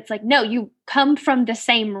 And it's like, no, you come from the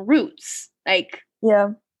same roots. Like,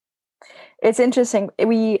 it's interesting.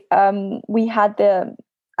 We had at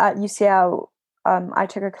UCL, I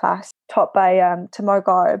took a class taught by Tamar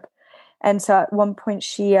Garb. And so at one point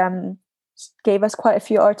she gave us quite a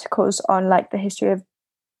few articles on like the history of,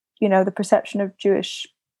 the perception of Jewish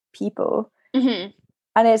people. Mm-hmm.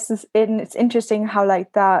 And it's interesting how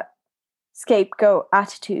like that scapegoat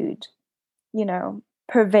attitude,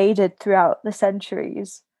 pervaded throughout the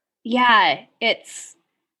centuries. Yeah, it's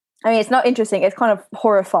not interesting. It's kind of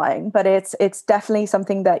horrifying, but it's definitely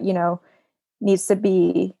something that, needs to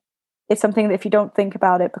be, it's something that if you don't think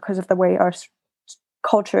about it because of the way our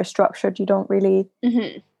culture is structured, you don't really,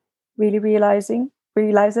 really realize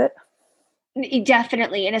it.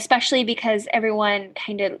 Definitely. And especially because everyone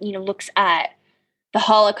kind of, looks at the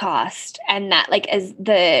Holocaust and that like as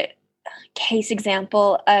the case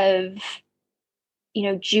example of,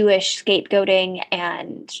 Jewish scapegoating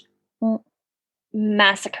and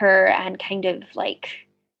massacre and kind of like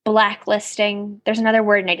blacklisting. There's another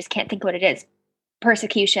word and I just can't think what it is.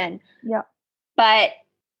 Persecution. Yeah. But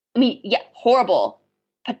I mean, horrible.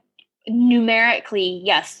 But numerically,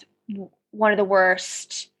 yes, one of the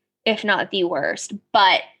worst, if not the worst,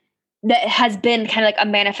 but that has been kind of like a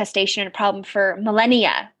manifestation and a problem for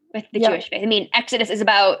millennia with the Jewish faith. I mean, Exodus is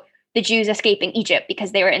about the Jews escaping Egypt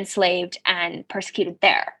because they were enslaved and persecuted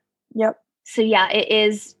there. Yep. So yeah, it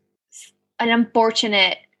is an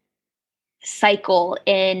unfortunate cycle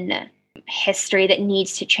in history that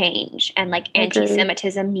needs to change, and like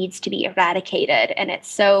anti-Semitism needs to be eradicated. And it's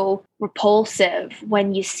so repulsive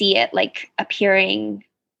when you see it like appearing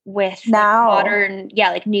with now modern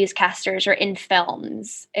like newscasters or in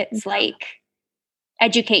films. It's like,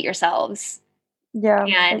 educate yourselves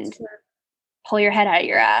and pull your head out of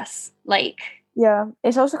your ass. Like,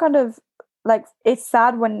 it's also kind of like, it's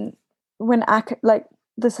sad when like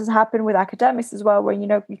this has happened with academics as well, where you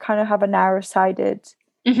kind of have a narrow-sided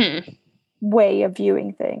way of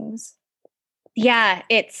viewing things. I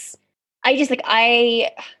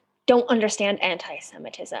don't understand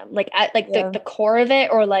anti-Semitism like at like the core of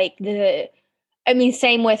it, or like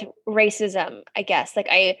same with racism, I guess. Like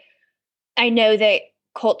I know that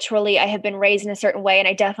culturally I have been raised in a certain way, and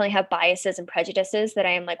I definitely have biases and prejudices that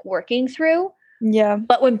I am like working through.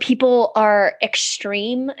 But when people are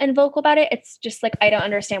extreme and vocal about it, it's just like, I don't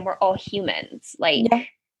understand. We're all humans. Like,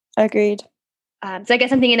 agreed. So I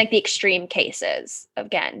guess I'm thinking like the extreme cases,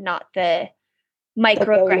 again, not the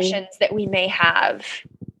microaggressions that we may have.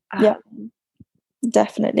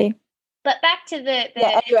 Definitely. But back to the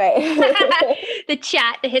anyway. the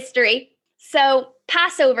chat, the history. So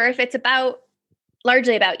Passover, if it's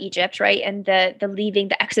largely about Egypt, right? And the leaving,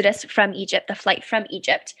 the exodus from Egypt, the flight from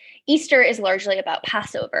Egypt. Easter is largely about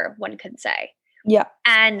Passover, one could say. Yeah.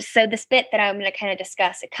 And so this bit that I'm going to kind of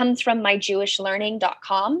discuss, it comes from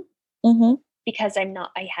myjewishlearning.com. Because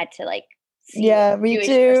I had to like see what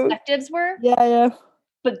Jewish perspectives were.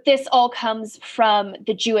 But this all comes from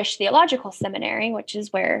the Jewish Theological Seminary, which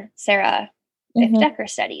is where Sarah Decker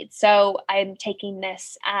studied. So I'm taking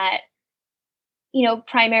this at,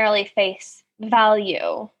 primarily face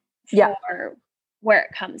value for where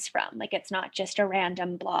it comes from. Like, it's not just a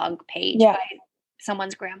random blog page by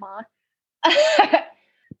someone's grandma.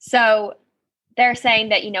 So they're saying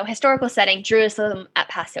that, historical setting, Jerusalem at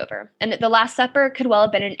Passover, and that the Last Supper could well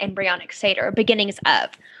have been an embryonic Seder, beginnings of,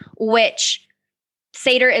 which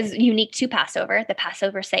Seder is unique to Passover, the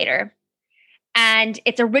Passover Seder. And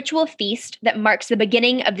it's a ritual feast that marks the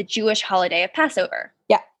beginning of the Jewish holiday of Passover.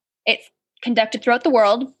 Yeah. It's conducted throughout the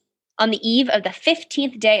world on the eve of the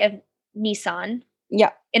 15th day of Nisan.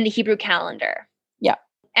 Yeah. In the Hebrew calendar. Yeah.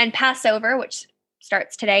 And Passover, which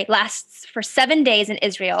starts today, lasts for 7 days in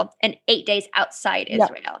Israel and 8 days outside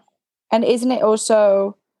Israel. And isn't it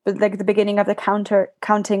also like the beginning of the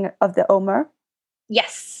counting of the Omer?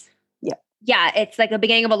 Yes. Yeah. Yeah, it's like the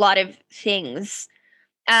beginning of a lot of things.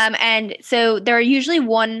 And so there are usually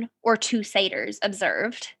 1 or 2 Seders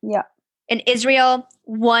observed. Yeah. In Israel,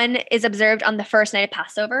 1 is observed on the first night of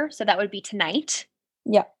Passover, so that would be tonight.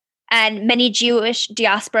 Yeah. And many Jewish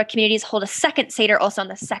diaspora communities hold a second Seder also on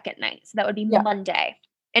the second night, so that would be Monday.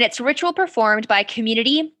 And it's a ritual performed by a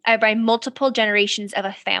community or by multiple generations of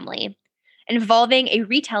a family, involving a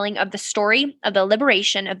retelling of the story of the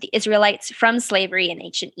liberation of the Israelites from slavery in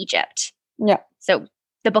ancient Egypt. Yeah. So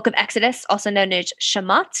the book of Exodus, also known as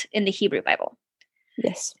Shemot in the Hebrew Bible.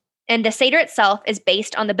 Yes. And the Seder itself is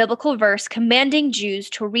based on the biblical verse commanding Jews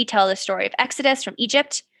to retell the story of Exodus from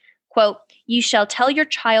Egypt. Quote, "You shall tell your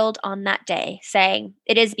child on that day, saying,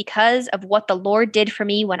 'It is because of what the Lord did for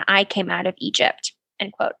me when I came out of Egypt.'"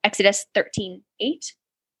 End quote. Exodus 13:8.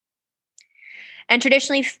 And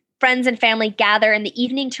traditionally, friends and family gather in the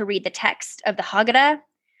evening to read the text of the Haggadah,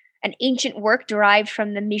 an ancient work derived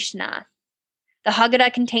from the Mishnah. The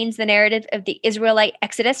Haggadah contains the narrative of the Israelite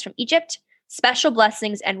exodus from Egypt, special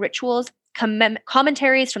blessings and rituals,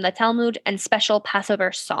 commentaries from the Talmud, and special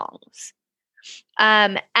Passover songs.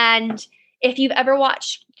 And if you've ever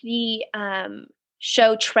watched the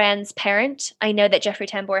show Transparent, I know that Jeffrey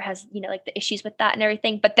Tambor has, like the issues with that and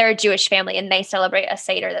everything, but they're a Jewish family and they celebrate a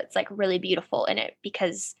Seder that's like really beautiful in it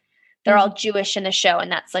because they're all Jewish in the show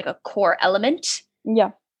and that's like a core element.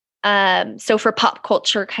 Yeah. So for pop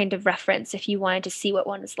culture kind of reference, if you wanted to see what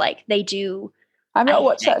one is like, they do. I've not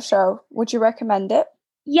watched that show. Would you recommend it?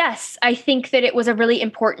 Yes, I think that it was a really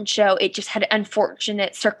important show. It just had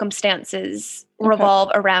unfortunate circumstances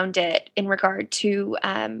revolve around it in regard to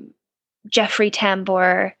Jeffrey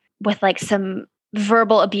Tambor with like some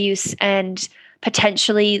verbal abuse and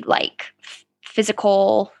potentially like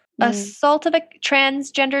physical assault of a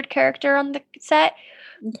transgendered character on the set.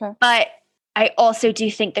 Okay. But I also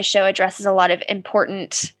do think the show addresses a lot of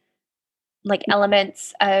important like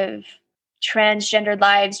elements of transgendered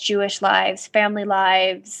lives, Jewish lives, family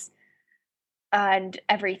lives, and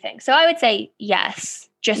everything. So I would say yes.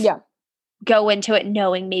 Just go into it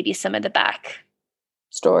knowing maybe some of the back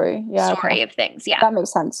story of things. Yeah. That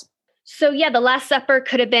makes sense. So the Last Supper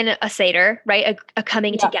could have been a Seder, right? A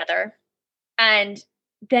coming together. And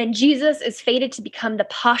then Jesus is fated to become the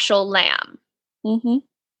Paschal Lamb. Mm-hmm.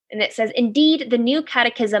 And it says, indeed, the new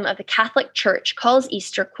catechism of the Catholic Church calls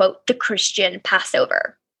Easter, quote, the Christian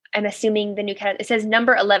Passover. I'm assuming the new it says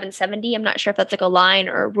number 1170. I'm not sure if that's like a line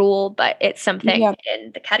or a rule, but it's something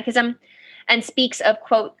in the catechism, and speaks of,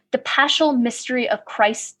 quote, the paschal mystery of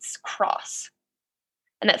Christ's cross.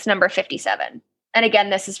 And that's number 57. And again,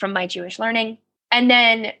 this is from my Jewish learning. And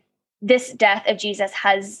then this death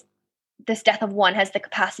of one has the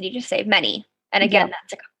capacity to save many. And again,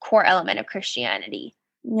 that's like a core element of Christianity.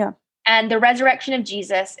 Yeah. And the resurrection of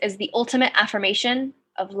Jesus is the ultimate affirmation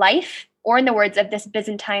of life, or in the words of this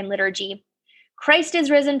Byzantine liturgy, Christ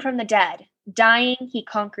is risen from the dead. Dying, he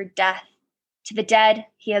conquered death. To the dead,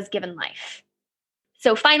 he has given life.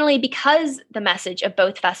 So finally, because the message of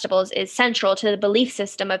both festivals is central to the belief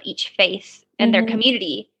system of each faith and their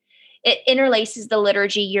community, it interlaces the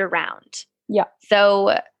liturgy year-round. Yeah.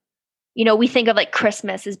 So, we think of like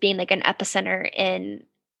Christmas as being like an epicenter in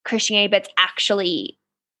Christianity, but it's actually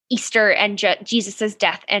Easter and Jesus's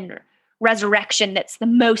death and resurrection that's the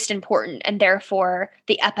most important, and therefore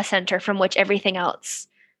the epicenter from which everything else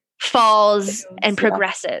falls and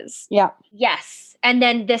progresses. Yeah. Yes. And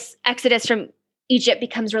then this exodus from Egypt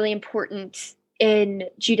becomes really important in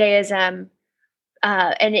Judaism,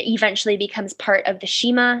 and it eventually becomes part of the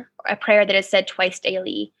Shema, a prayer that is said twice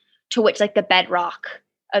daily, to which like the bedrock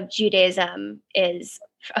of Judaism is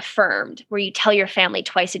affirmed, where you tell your family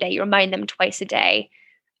twice a day, you remind them twice a day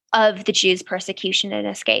of the Jews' persecution and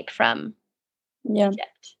escape from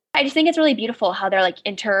Egypt. I just think it's really beautiful how they're like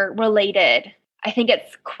interrelated. I think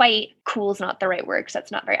it's quite cool is not the right word because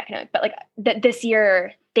that's not very academic, but like this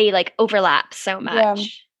year they like overlap so much. Yeah.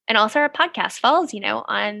 And also our podcast falls,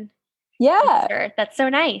 on Easter. That's so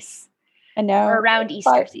nice. I know. Or around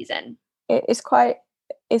Easter season. It's quite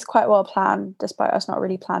it's quite well planned, despite us not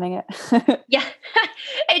really planning it. Yeah,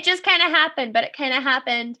 it just kind of happened, but it kind of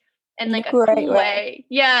happened in like a great cool way.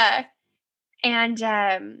 Yeah. And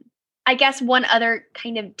I guess one other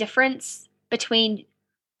kind of difference between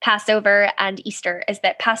Passover and Easter is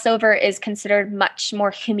that Passover is considered much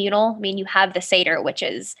more communal. I mean, you have the Seder, which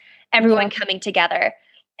is everyone coming together.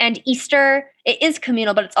 And Easter, it is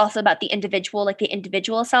communal, but it's also about the individual, like the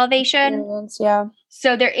individual salvation. Yeah.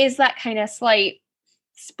 So there is that kind of slight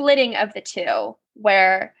splitting of the two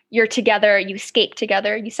where you're together, you escape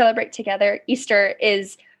together, you celebrate together. Easter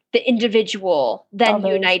is the individual then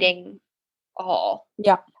uniting all.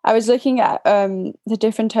 Yeah. I was looking at the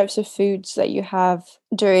different types of foods that you have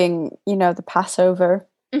during, the Passover,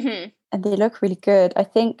 and they look really good. I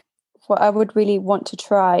think what I would really want to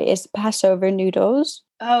try is Passover noodles.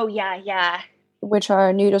 Oh, yeah. Which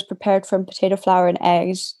are noodles prepared from potato flour and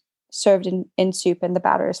eggs, served in soup, and the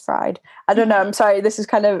batter is fried. I don't know. I'm sorry. This is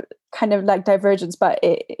kind of like divergence, but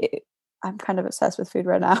I'm kind of obsessed with food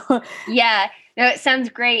right now. Yeah. No, it sounds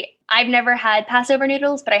great. I've never had Passover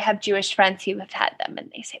noodles, but I have Jewish friends who have had them, and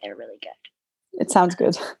they say they're really good. It sounds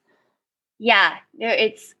good. Yeah.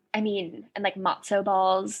 And like matzo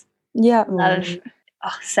balls. Yeah. Love.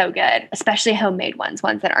 Oh, so good. Especially homemade ones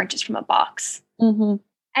that aren't just from a box. Mm-hmm.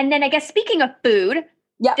 And then I guess speaking of food,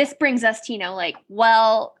 this brings us to,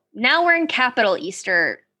 now we're in capital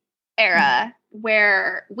Easter era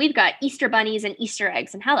where we've got Easter bunnies and Easter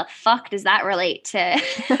eggs. And how the fuck does that relate to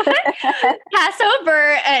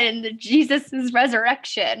Passover and Jesus'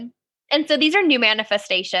 resurrection? And so these are new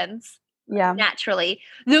manifestations. Yeah. Naturally.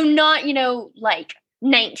 Though not, like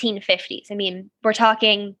 1950s. I mean, we're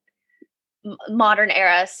talking modern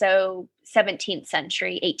era. So 17th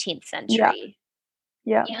century, 18th century.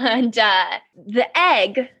 Yeah. And the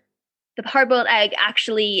egg, the hard-boiled egg,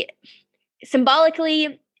 actually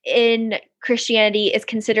symbolically in Christianity is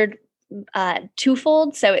considered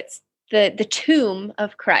twofold. So it's the tomb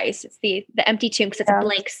of Christ. It's the empty tomb because it's a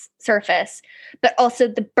blank surface, but also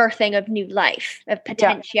the birthing of new life, of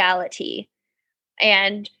potentiality.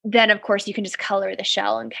 And then, of course, you can just color the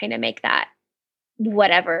shell and kind of make that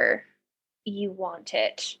whatever you want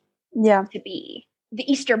it to be.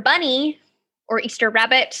 The Easter bunny or Easter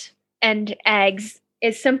rabbit and eggs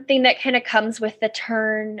is something that kind of comes with the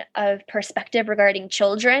turn of perspective regarding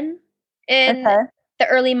children in the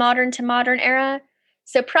early modern to modern era.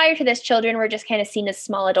 So prior to this, children were just kind of seen as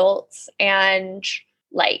small adults and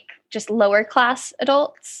like just lower class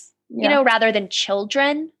adults, rather than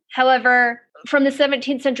children. However, from the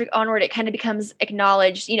 17th century onward, it kind of becomes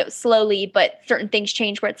acknowledged, slowly, but certain things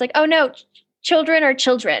change where it's like, oh no, children are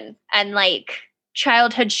children. And like,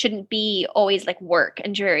 childhood shouldn't be always like work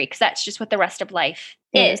and dreary because that's just what the rest of life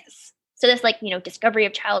is. So this like, discovery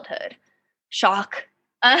of childhood, shock,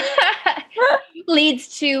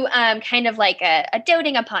 leads to kind of like a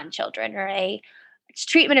doting upon children or a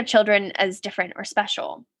treatment of children as different or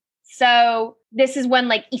special. So this is when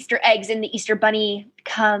like Easter eggs and the Easter bunny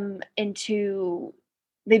they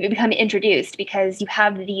become introduced because you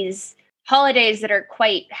have these holidays that are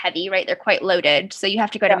quite heavy, right? They're quite loaded. So you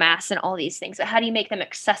have to go to mass and all these things. So how do you make them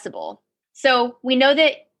accessible? So we know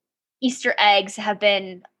that Easter eggs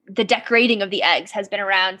the decorating of the eggs has been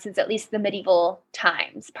around since at least the medieval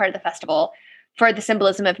times, part of the festival for the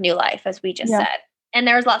symbolism of new life, as we just said. And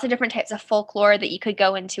there's lots of different types of folklore that you could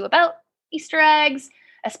go into about Easter eggs,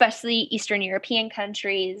 especially Eastern European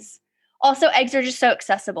countries. Also, eggs are just so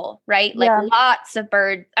accessible, right? Like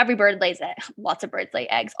every bird lays it. Lots of birds lay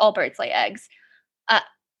eggs. All birds lay eggs.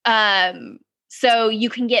 So you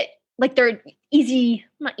can get, like, they're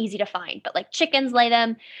not easy to find, but like chickens lay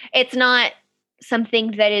them. It's not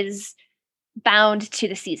something that is bound to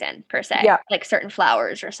the season per se, like certain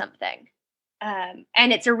flowers or something.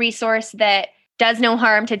 And it's a resource that does no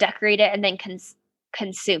harm to decorate it and then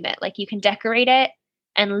consume it. Like you can decorate it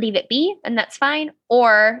and leave it be, and that's fine.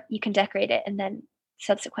 Or you can decorate it and then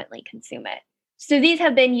subsequently consume it. So these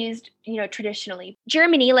have been used, traditionally.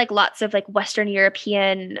 Germany, like lots of like Western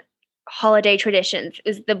European holiday traditions,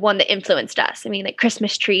 is the one that influenced us. I mean, like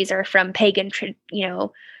Christmas trees are from pagan,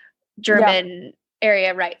 German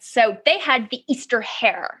area, right? So they had the Easter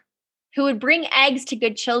hare, who would bring eggs to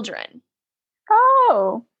good children.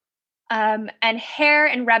 Oh. And hare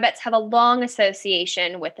and rabbits have a long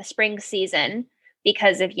association with the spring season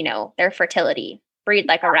because of, their fertility. Breed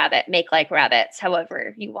like a rabbit, make like rabbits,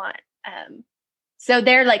 however you want. So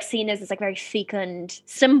they're like seen as this like very fecund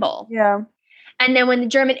symbol. Yeah. And then when the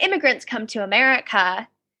German immigrants come to America,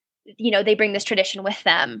 they bring this tradition with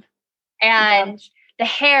them. And the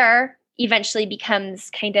hare eventually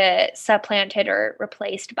becomes kind of supplanted or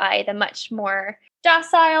replaced by the much more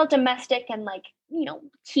docile, domestic, and like, you know,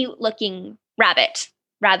 cute looking rabbit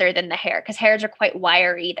rather than the hare, because hares are quite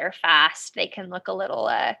wiry. They're fast. They can look a little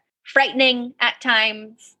frightening at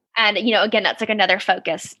times. And, you know, again, that's like another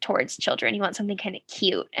focus towards children. You want something kind of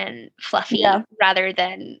cute and fluffy rather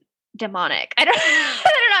than demonic. They're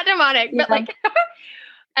not demonic, but like,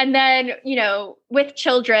 and then, you know, with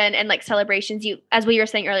children and like celebrations, you, as we were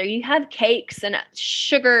saying earlier, you have cakes and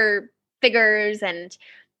sugar figures and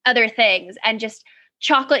other things. And just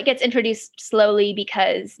chocolate gets introduced slowly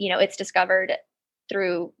because, you know, it's discovered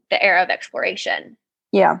through the era of exploration.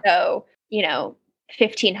 Yeah. So, you know,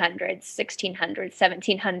 1500s, 1600s,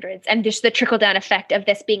 1700s, and just the trickle down effect of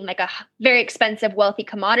this being like a very expensive, wealthy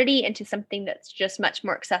commodity into something that's just much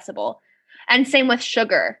more accessible. And same with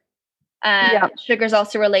sugar. Sugar is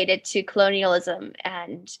also related to colonialism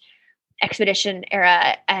and expedition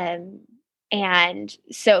era. And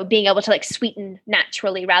so being able to like sweeten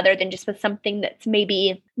naturally rather than just with something that's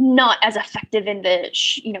maybe not as effective in the,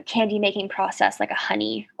 you know, candy making process, like a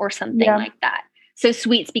honey or something like that. So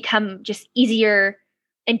sweets become just easier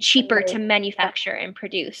and cheaper to manufacture and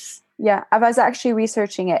produce. Yeah, I was actually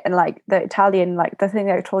researching it, and like the Italian, like the thing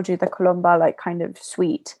that I told you, the colomba, like kind of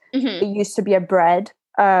sweet, it used to be a bread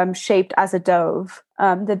shaped as a dove.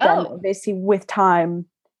 That then obviously with time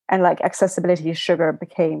and like accessibility, sugar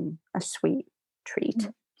became a sweet treat.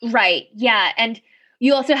 Right. Yeah. And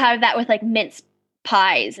you also have that with like mince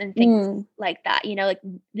pies and things like that, you know, like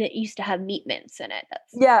that used to have meat mince in it.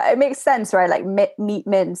 It makes sense, right? Like meat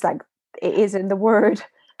mince, like it is in the word.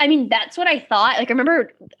 I mean, that's what I thought. Like, I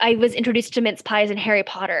remember I was introduced to mince pies in Harry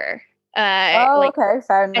Potter. Okay,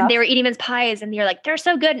 fair enough. And they were eating mince pies, and you're like, they're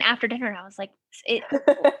so good. And after dinner, I was like,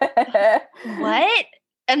 what?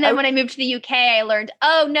 And then when I moved to the UK, I learned,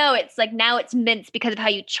 oh no, it's like now it's mince because of how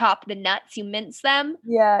you chop the nuts, you mince them.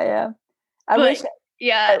 Yeah. I wish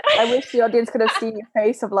the audience could have seen your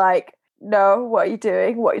face of like, no, what are you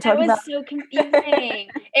doing? What are you talking about? It was so confusing.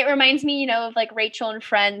 It reminds me, you know, of like Rachel and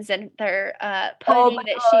Friends and their pudding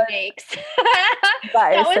that she makes.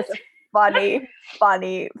 that is such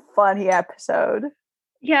a funny episode.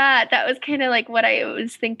 Yeah, that was kind of like what I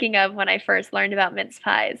was thinking of when I first learned about mince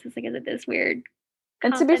pies. I was like, is it this weird?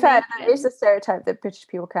 And to be fair, there is a stereotype that British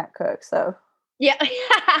people can't cook, so. Yeah.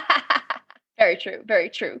 Very true. Very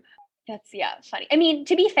true. That's, funny. I mean,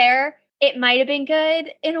 to be fair, it might have been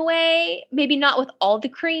good in a way, maybe not with all the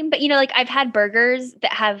cream, but you know, like I've had burgers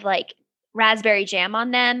that have like raspberry jam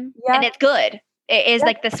on them and it's good. It is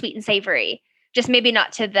like the sweet and savory, just maybe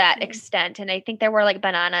not to that extent. And I think there were like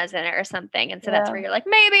bananas in it or something. And so that's where you're like,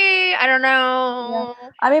 maybe, I don't know. Yeah.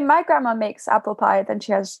 I mean, my grandma makes apple pie, then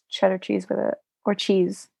she has cheddar cheese with it or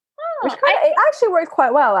cheese. Which it actually works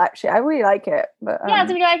quite well, actually. I really like it. But I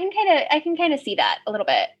can kind of see that a little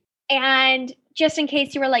bit. And just in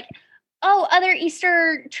case you were like, oh, other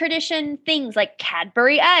Easter tradition things like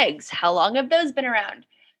Cadbury eggs. How long have those been around?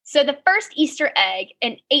 So the first Easter egg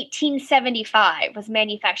in 1875 was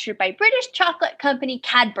manufactured by British chocolate company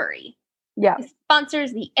Cadbury. Yeah. It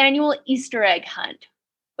sponsors the annual Easter egg hunt,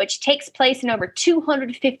 which takes place in over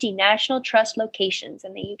 250 National Trust locations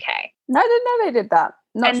in the UK. I didn't know they did that.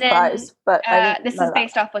 Not surprised, but this is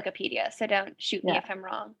based off Wikipedia, so don't shoot me if I'm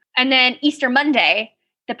wrong. And then Easter Monday,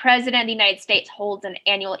 the President of the United States holds an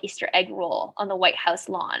annual Easter egg roll on the White House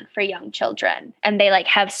lawn for young children. And they like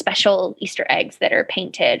have special Easter eggs that are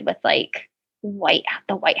painted with like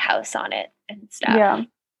the White House on it and stuff. Yeah.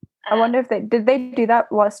 I wonder if did they do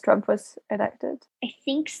that whilst Trump was elected? I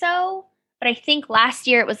think so. But I think last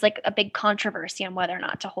year it was like a big controversy on whether or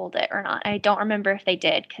not to hold it or not. I don't remember if they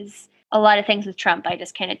did because a lot of things with Trump, I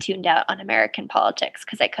just kind of tuned out on American politics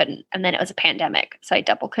because I couldn't. And then it was a pandemic, so I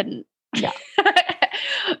double couldn't. Yeah.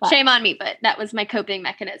 Shame on me, but that was my coping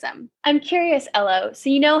mechanism. I'm curious, Ello. So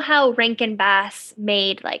you know how Rankin Bass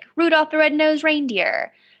made like Rudolph the Red-Nosed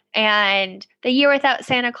Reindeer and The Year Without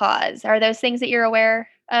Santa Claus? Are those things that you're aware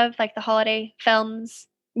of, like the holiday films?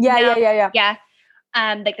 Yeah. Yeah.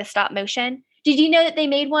 Like the stop motion. Did you know that they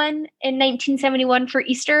made one in 1971 for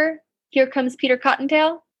Easter? Here Comes Peter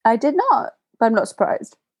Cottontail. I did not, but I'm not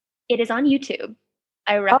surprised. It is on YouTube.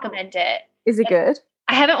 I recommend it. Is it good?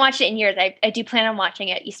 I haven't watched it in years. I do plan on watching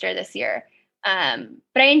it Easter this year. But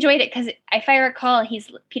I enjoyed it because if I recall,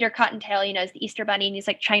 he's Peter Cottontail, you know, is the Easter bunny, and he's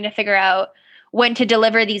like trying to figure out when to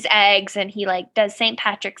deliver these eggs, and he like does St.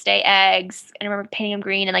 Patrick's Day eggs. And I remember painting them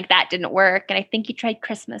green, and like that didn't work. And I think he tried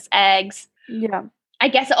Christmas eggs. Yeah. I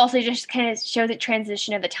guess it also just kind of shows the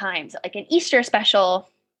transition of the times. Like an Easter special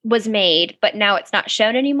was made, but now it's not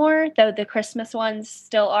shown anymore, though the Christmas ones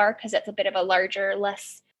still are because it's a bit of a larger,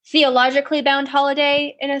 less theologically bound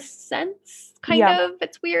holiday in a sense, kind of.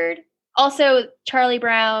 It's weird. Also, Charlie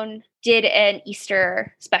Brown did an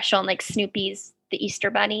Easter special and like Snoopy's the Easter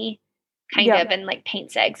Bunny kind of, and like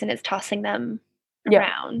paints eggs and is tossing them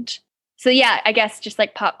around. So yeah, I guess just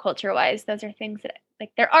like pop culture wise, those are things that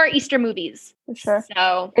like there are Easter movies. For sure.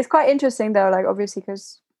 So it's quite interesting though, like obviously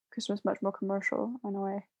because Christmas is much more commercial in a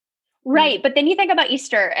way. Right. But then you think about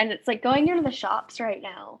Easter and it's like going into the shops right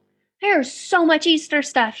now. There's so much Easter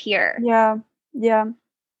stuff here. Yeah. Yeah.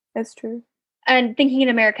 It's true. And thinking in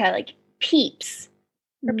America, like Peeps.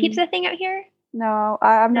 Are Peeps a thing out here? No,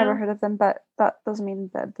 I've never heard of them, but that doesn't mean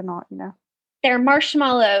that they're not, They're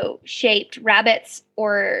marshmallow-shaped rabbits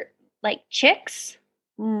or like chicks.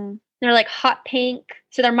 They're like hot pink.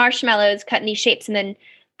 So they're marshmallows cut in these shapes and then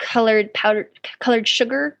colored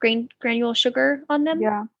sugar, granule sugar on them.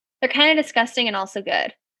 Yeah. They're kind of disgusting and also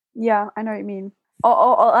good. Yeah, I know what you mean.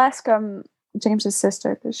 I'll ask James's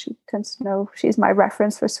sister because she tends to know. She's my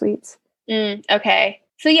reference for sweets. Okay.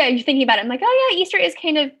 So yeah, you're thinking about it. I'm like, oh yeah, Easter is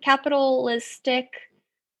kind of capitalistic,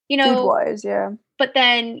 food-wise, yeah. But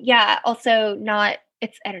then, yeah, also not.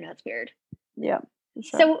 I don't know. It's weird. Yeah. For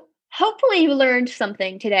sure. So hopefully you learned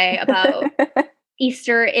something today about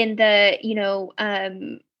Easter in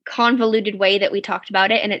the convoluted way that we talked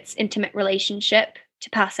about it and its intimate relationship to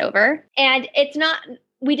Passover. And it's not.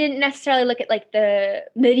 We didn't necessarily look at like the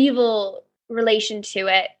medieval relation to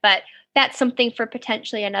it, but that's something for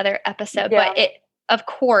potentially another episode. Yeah. But it, of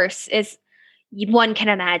course, is one can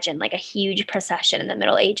imagine like a huge procession in the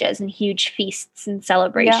Middle Ages and huge feasts and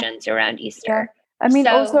celebrations around Easter. Yeah. I mean,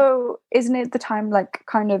 also, isn't it the time like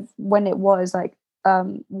kind of when it was like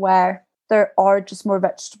where there are just more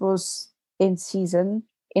vegetables in season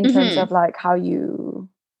in terms of like how you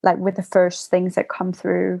like with the first things that come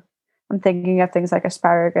through. I'm thinking of things like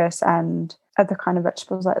asparagus and other kind of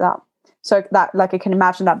vegetables like that. So that, like, I can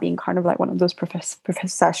imagine that being kind of like one of those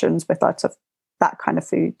processions with lots of that kind of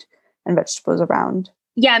food and vegetables around.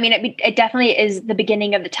 Yeah, I mean, it definitely is the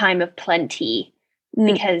beginning of the time of plenty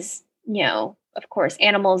because, of course,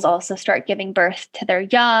 animals also start giving birth to their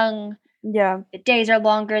young. Yeah. The days are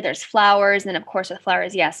longer. There's flowers. And of course, with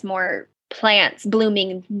flowers, yes, more plants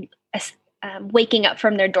blooming, waking up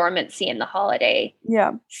from their dormancy in the holiday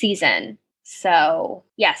season. So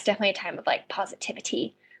yes, definitely a time of like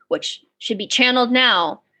positivity, which should be channeled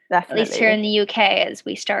now, definitely. At least here in the UK as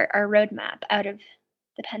we start our roadmap out of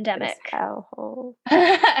the pandemic.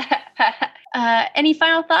 Any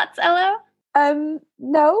final thoughts, Elo?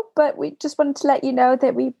 No, but we just wanted to let you know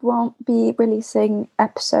that we won't be releasing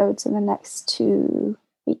episodes in the next 2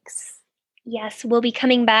 weeks. Yes, we'll be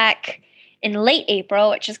coming back in late April,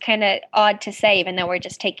 which is kind of odd to say, even though we're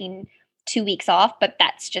just taking 2 weeks off, but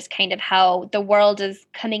that's just kind of how the world is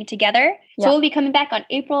coming together. So we'll be coming back on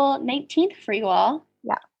April 19th for you all.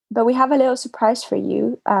 Yeah, but we have a little surprise for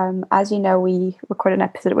you. As you know, we recorded an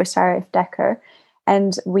episode with Sarah F. Decker,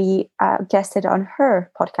 and we guested on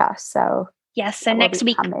her podcast. So yes, so next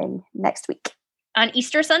week. Coming next week. On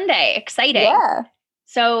Easter Sunday. Exciting. Yeah.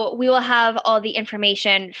 So we will have all the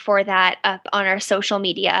information for that up on our social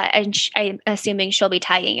media, and I'm assuming she'll be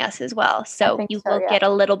tagging us as well. So you will get a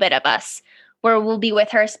little bit of us where we'll be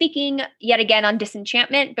with her speaking yet again on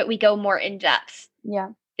Disenchantment, but we go more in depth. Yeah.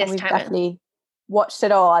 This we've time. Definitely watched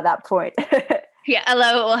it all at that point. Yeah,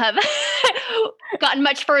 Elo will have gotten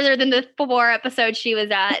much further than the 4 episodes she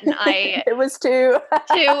was at. And it was 2. 2?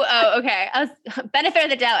 Oh, okay. I was benefit of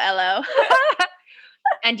the doubt, Elo.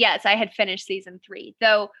 And yes, I had finished season 3,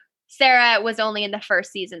 though Sarah was only in the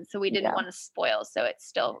first season, so we didn't want to spoil. So it's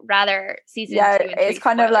still rather season 2 and 3. It's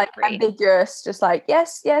kind of like ambiguous, just like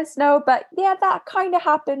yes, no, but yeah, that kind of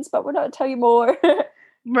happens, but we're not going to tell you more.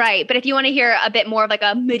 Right. But if you want to hear a bit more of like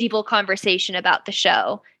a medieval conversation about the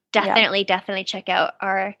show, definitely check out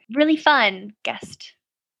our really fun guest.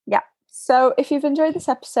 Yeah. So if you've enjoyed this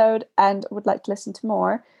episode and would like to listen to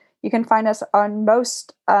more, you can find us on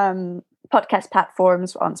most podcast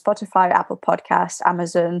platforms, on Spotify, Apple Podcasts,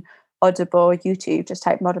 Amazon, Audible, YouTube. Just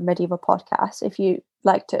type Modern Medieval Podcast. If you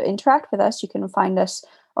like to interact with us, you can find us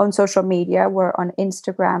on social media. We're on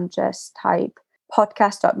Instagram. Just type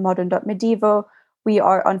podcast.modern.medieval. We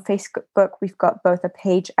are on Facebook. We've got both a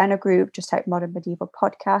page and a group. Just type Modern Medieval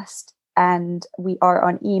Podcast. And we are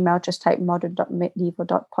on email. Just type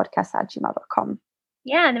modern.medieval.podcast@gmail.com.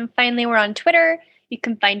 Yeah. And then finally, we're on Twitter. You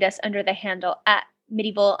can find us under the handle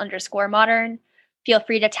 @medieval_modern. Feel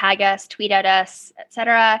free to tag us, tweet at us,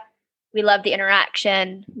 etc. We love the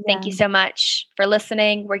interaction. Yeah. Thank you so much for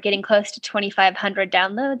listening. We're getting close to 2,500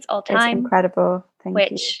 downloads all time. It's incredible. Thank you.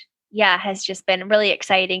 Which, has just been really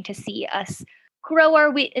exciting to see us grow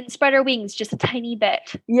and spread our wings just a tiny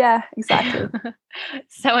bit. Yeah, exactly.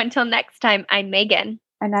 So until next time, I'm Megan.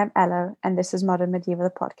 And I'm Elo, and this is Modern Medieval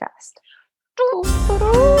Podcast.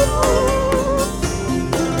 Ta-da!